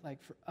it look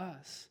like for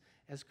us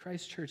as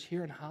Christ Church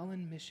here in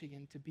Holland,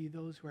 Michigan, to be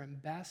those who are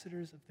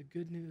ambassadors of the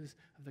good news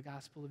of the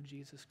gospel of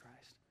Jesus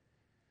Christ?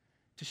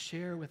 To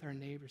share with our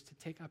neighbors, to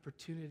take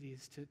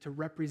opportunities to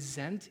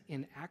represent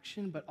in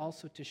action, but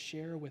also to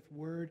share with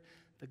word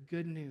the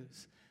good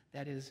news.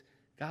 That is,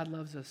 God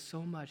loves us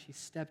so much, he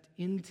stepped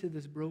into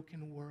this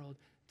broken world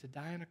to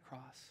die on a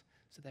cross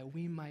so that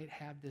we might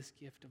have this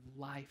gift of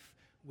life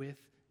with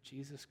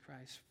Jesus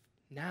Christ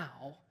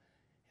now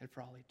and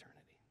for all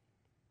eternity.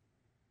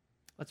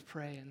 Let's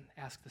pray and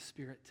ask the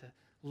Spirit to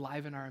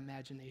liven our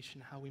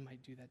imagination how we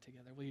might do that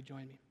together. Will you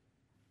join me?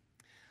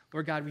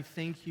 Lord God, we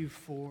thank you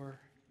for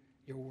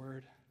your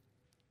word.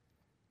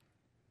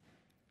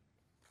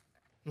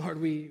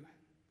 Lord, we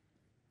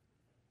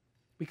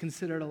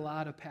considered a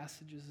lot of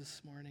passages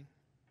this morning.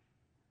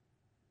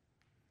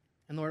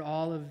 And Lord,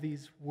 all of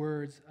these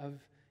words of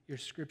your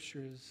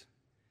scriptures,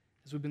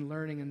 as we've been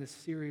learning in this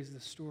series, the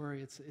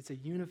story, it's a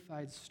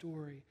unified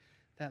story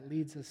that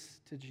leads us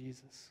to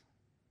Jesus.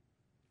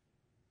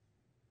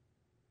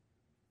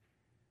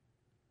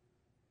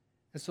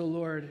 And so,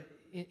 Lord,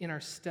 in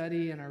our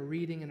study and our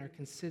reading and our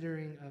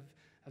considering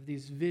of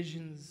these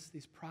visions,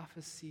 these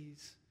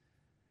prophecies,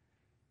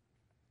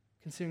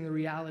 considering the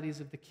realities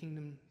of the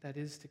kingdom that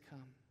is to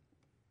come.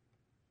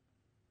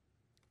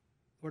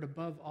 Lord,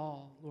 above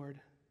all, Lord,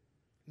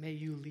 may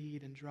you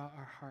lead and draw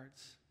our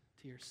hearts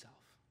to yourself.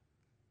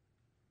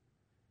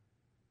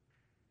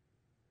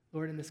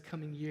 Lord, in this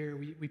coming year,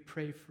 we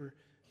pray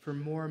for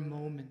more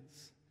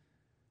moments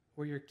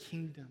where your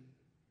kingdom,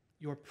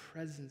 your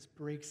presence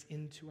breaks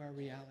into our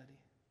reality.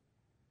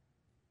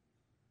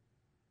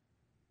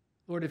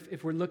 Lord,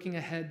 if we're looking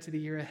ahead to the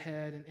year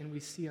ahead and we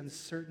see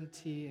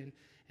uncertainty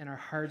and our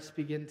hearts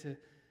begin to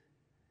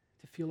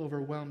feel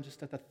overwhelmed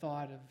just at the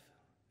thought of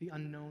the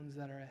unknowns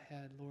that are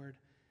ahead, Lord,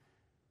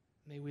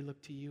 may we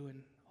look to you,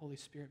 and Holy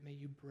Spirit, may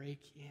you break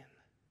in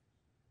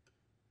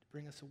to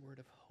bring us a word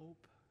of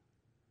hope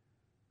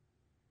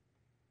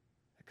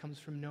that comes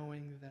from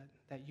knowing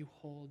that you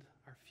hold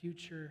our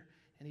future,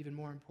 and even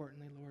more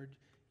importantly, Lord,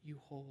 you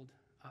hold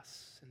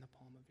us in the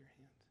palm of your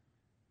hand.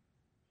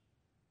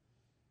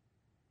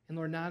 And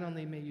Lord, not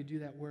only may you do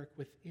that work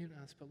within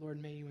us, but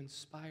Lord, may you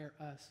inspire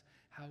us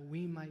how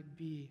we might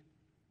be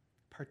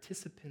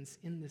participants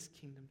in this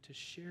kingdom to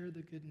share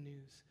the good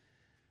news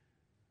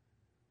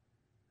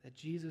that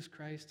Jesus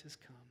Christ has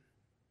come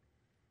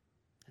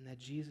and that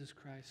Jesus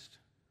Christ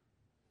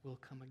will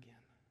come again.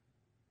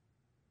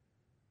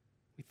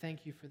 We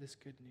thank you for this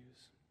good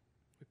news.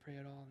 We pray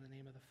it all in the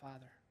name of the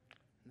Father,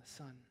 and the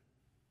Son,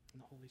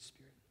 and the Holy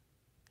Spirit.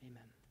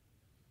 Amen.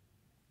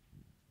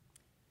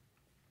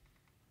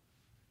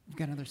 We've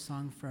got another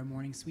song for our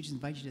morning, so we just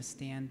invite you to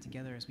stand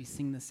together as we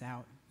sing this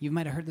out. You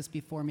might have heard this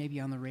before, maybe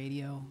on the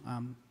radio,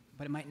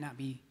 but it might not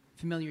be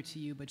familiar to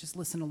you, but just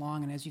listen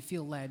along, and as you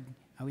feel led,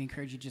 we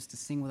encourage you just to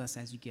sing with us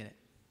as you get it.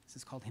 This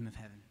is called Hymn of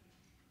Heaven.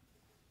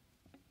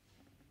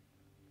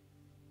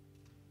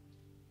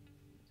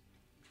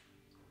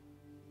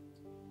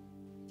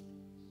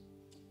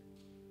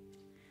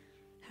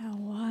 How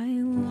I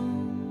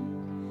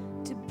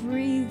long to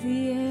breathe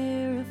the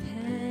air of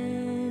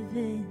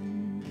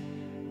heaven,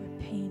 where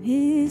pain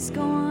is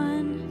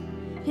gone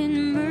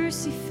and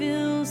mercy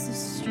fills the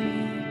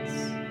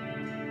streets,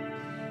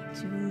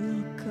 to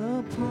look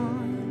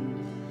upon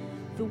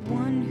the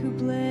one who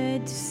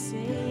bled to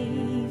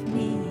save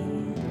me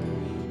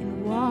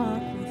and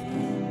walk with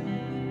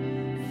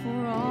him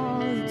for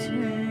all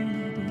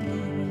eternity.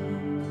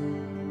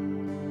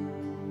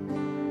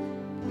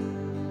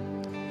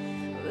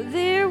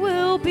 There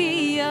will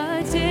be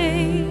a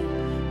day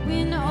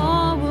when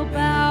all will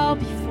bow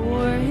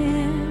before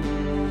him.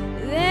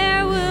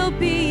 There will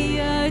be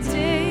a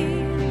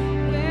day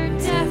where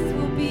death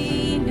will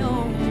be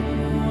no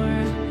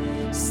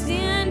more,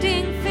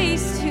 standing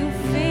face to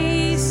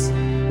face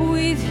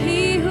with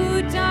he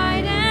who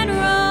died and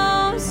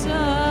rose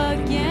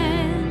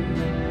again.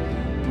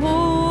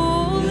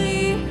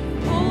 Holy,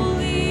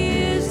 holy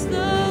is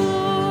the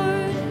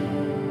Lord.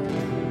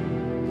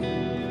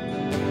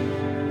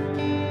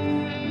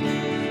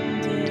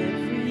 And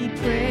every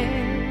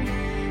prayer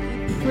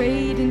we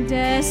prayed in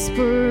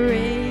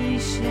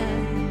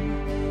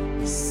desperation,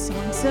 the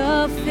songs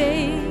of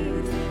faith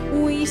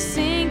we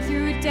sang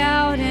through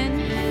doubt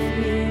and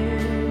fear.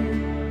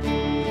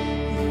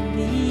 In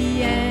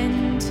the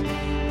end,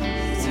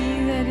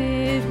 see that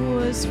it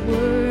was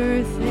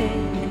worth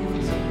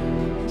it.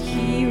 And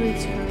he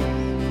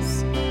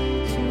returns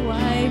to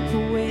wipe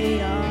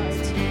away our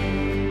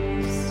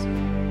tears.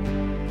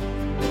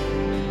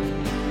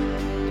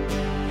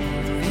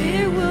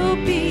 There will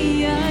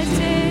be a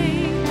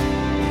day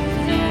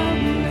when all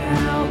will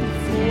bow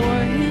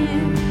before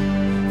him.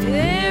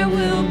 There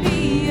will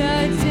be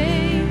a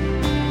day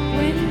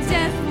when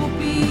death will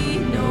be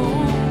no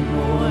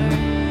more,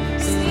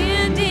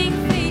 standing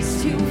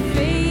face to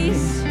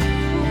face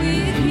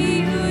with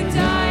he who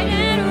died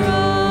and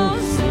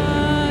rose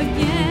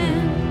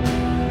again.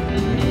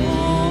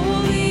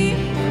 Holy,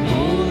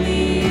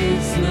 holy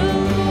is the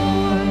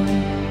Lord.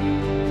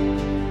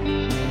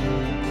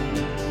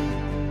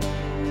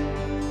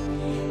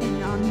 And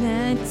on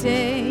that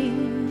day,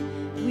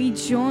 we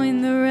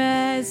join the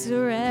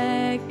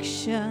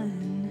resurrection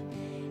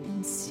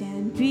and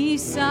stand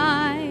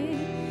beside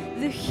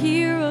the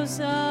heroes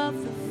of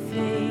the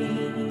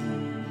faith.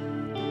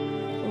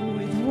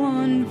 With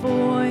one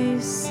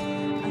voice,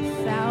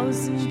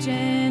 1,000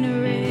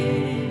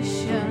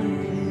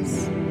 generations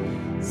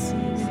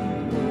sing,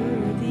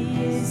 worthy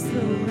is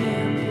the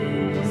Lamb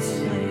who was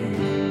slain.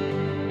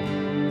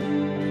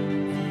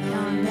 And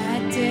on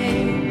that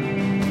day,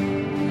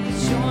 we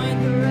join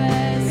the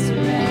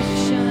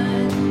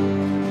resurrection,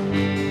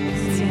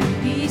 stand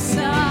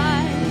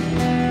beside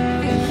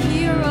the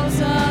heroes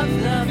of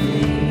the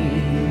faith.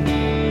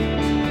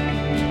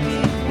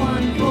 With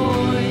one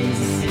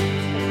voice,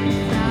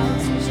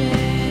 1,000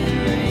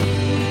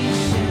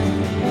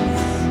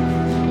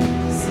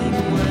 generations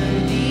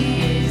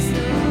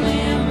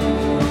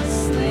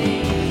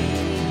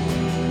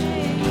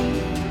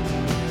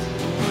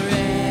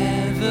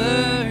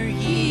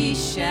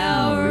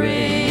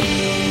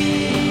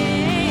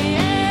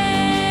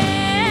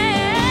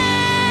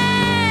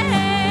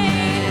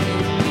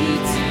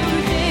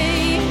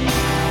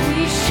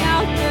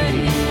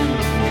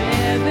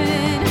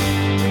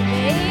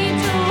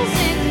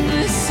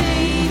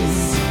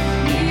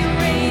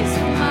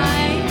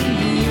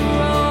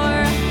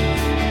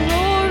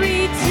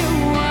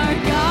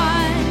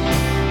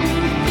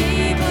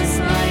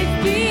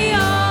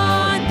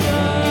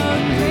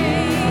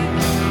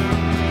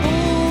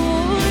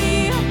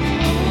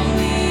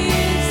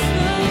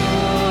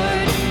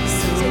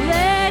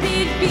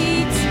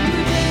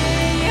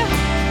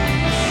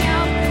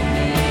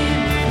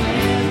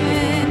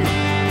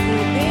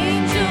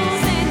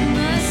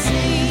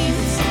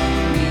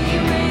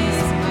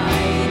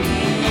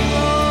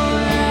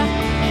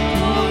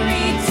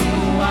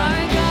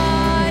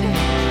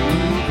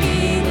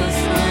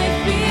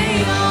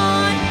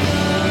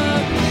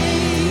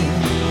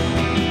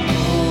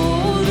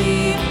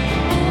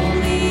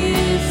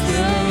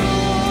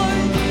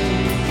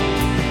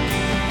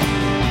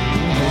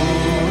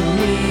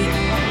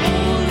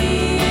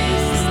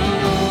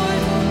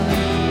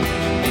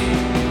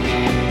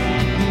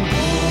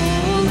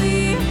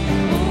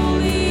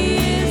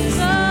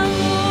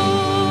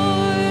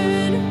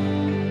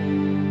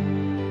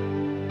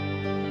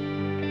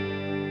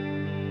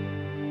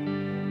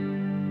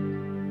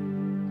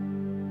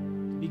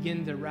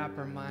begin to wrap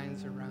our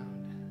minds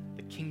around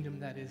the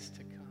kingdom that is to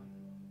come,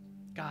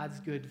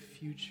 God's good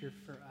future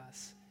for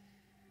us,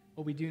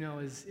 what we do know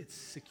is it's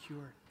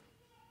secure.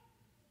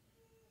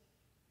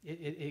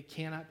 It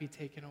cannot be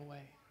taken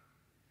away.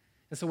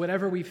 And so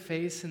whatever we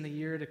face in the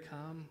year to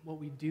come, what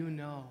we do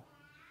know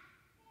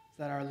is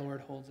that our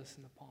Lord holds us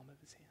in the palm of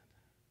his hand.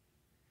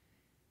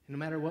 And no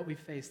matter what we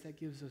face, that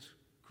gives us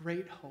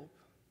great hope,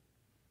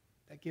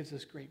 that gives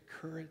us great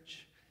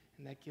courage,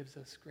 and that gives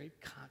us great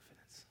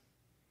confidence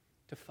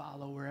to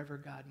follow wherever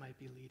God might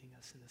be leading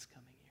us in this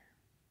coming year.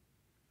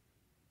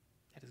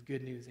 That is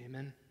good news,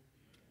 amen?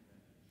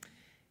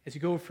 As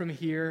you go from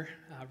here,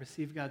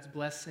 receive God's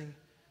blessing,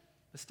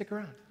 but stick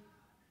around.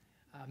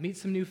 Meet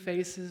some new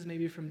faces,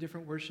 maybe from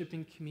different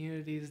worshiping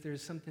communities.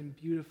 There's something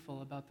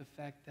beautiful about the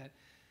fact that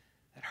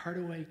Heart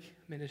Awake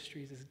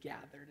Ministries is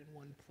gathered in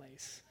one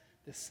place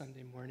this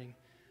Sunday morning.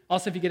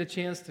 Also, if you get a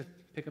chance to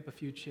pick up a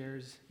few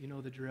chairs, you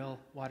know the drill.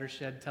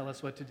 Watershed, tell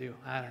us what to do.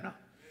 I don't know,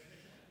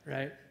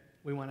 right?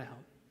 We want to help.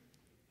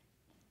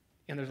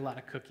 And there's a lot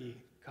of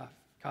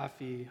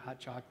coffee, hot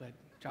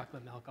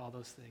chocolate milk, all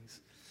those things.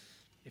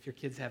 If your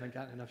kids haven't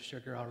gotten enough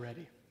sugar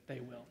already,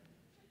 they will.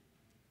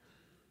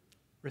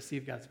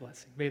 Receive God's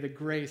blessing. May the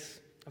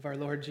grace of our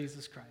Lord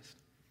Jesus Christ,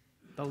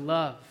 the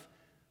love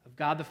of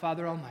God the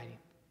Father Almighty,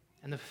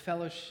 and the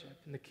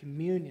fellowship and the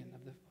communion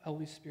of the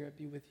Holy Spirit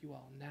be with you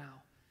all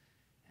now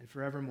and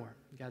forevermore.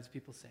 God's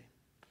people say,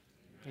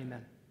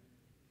 amen.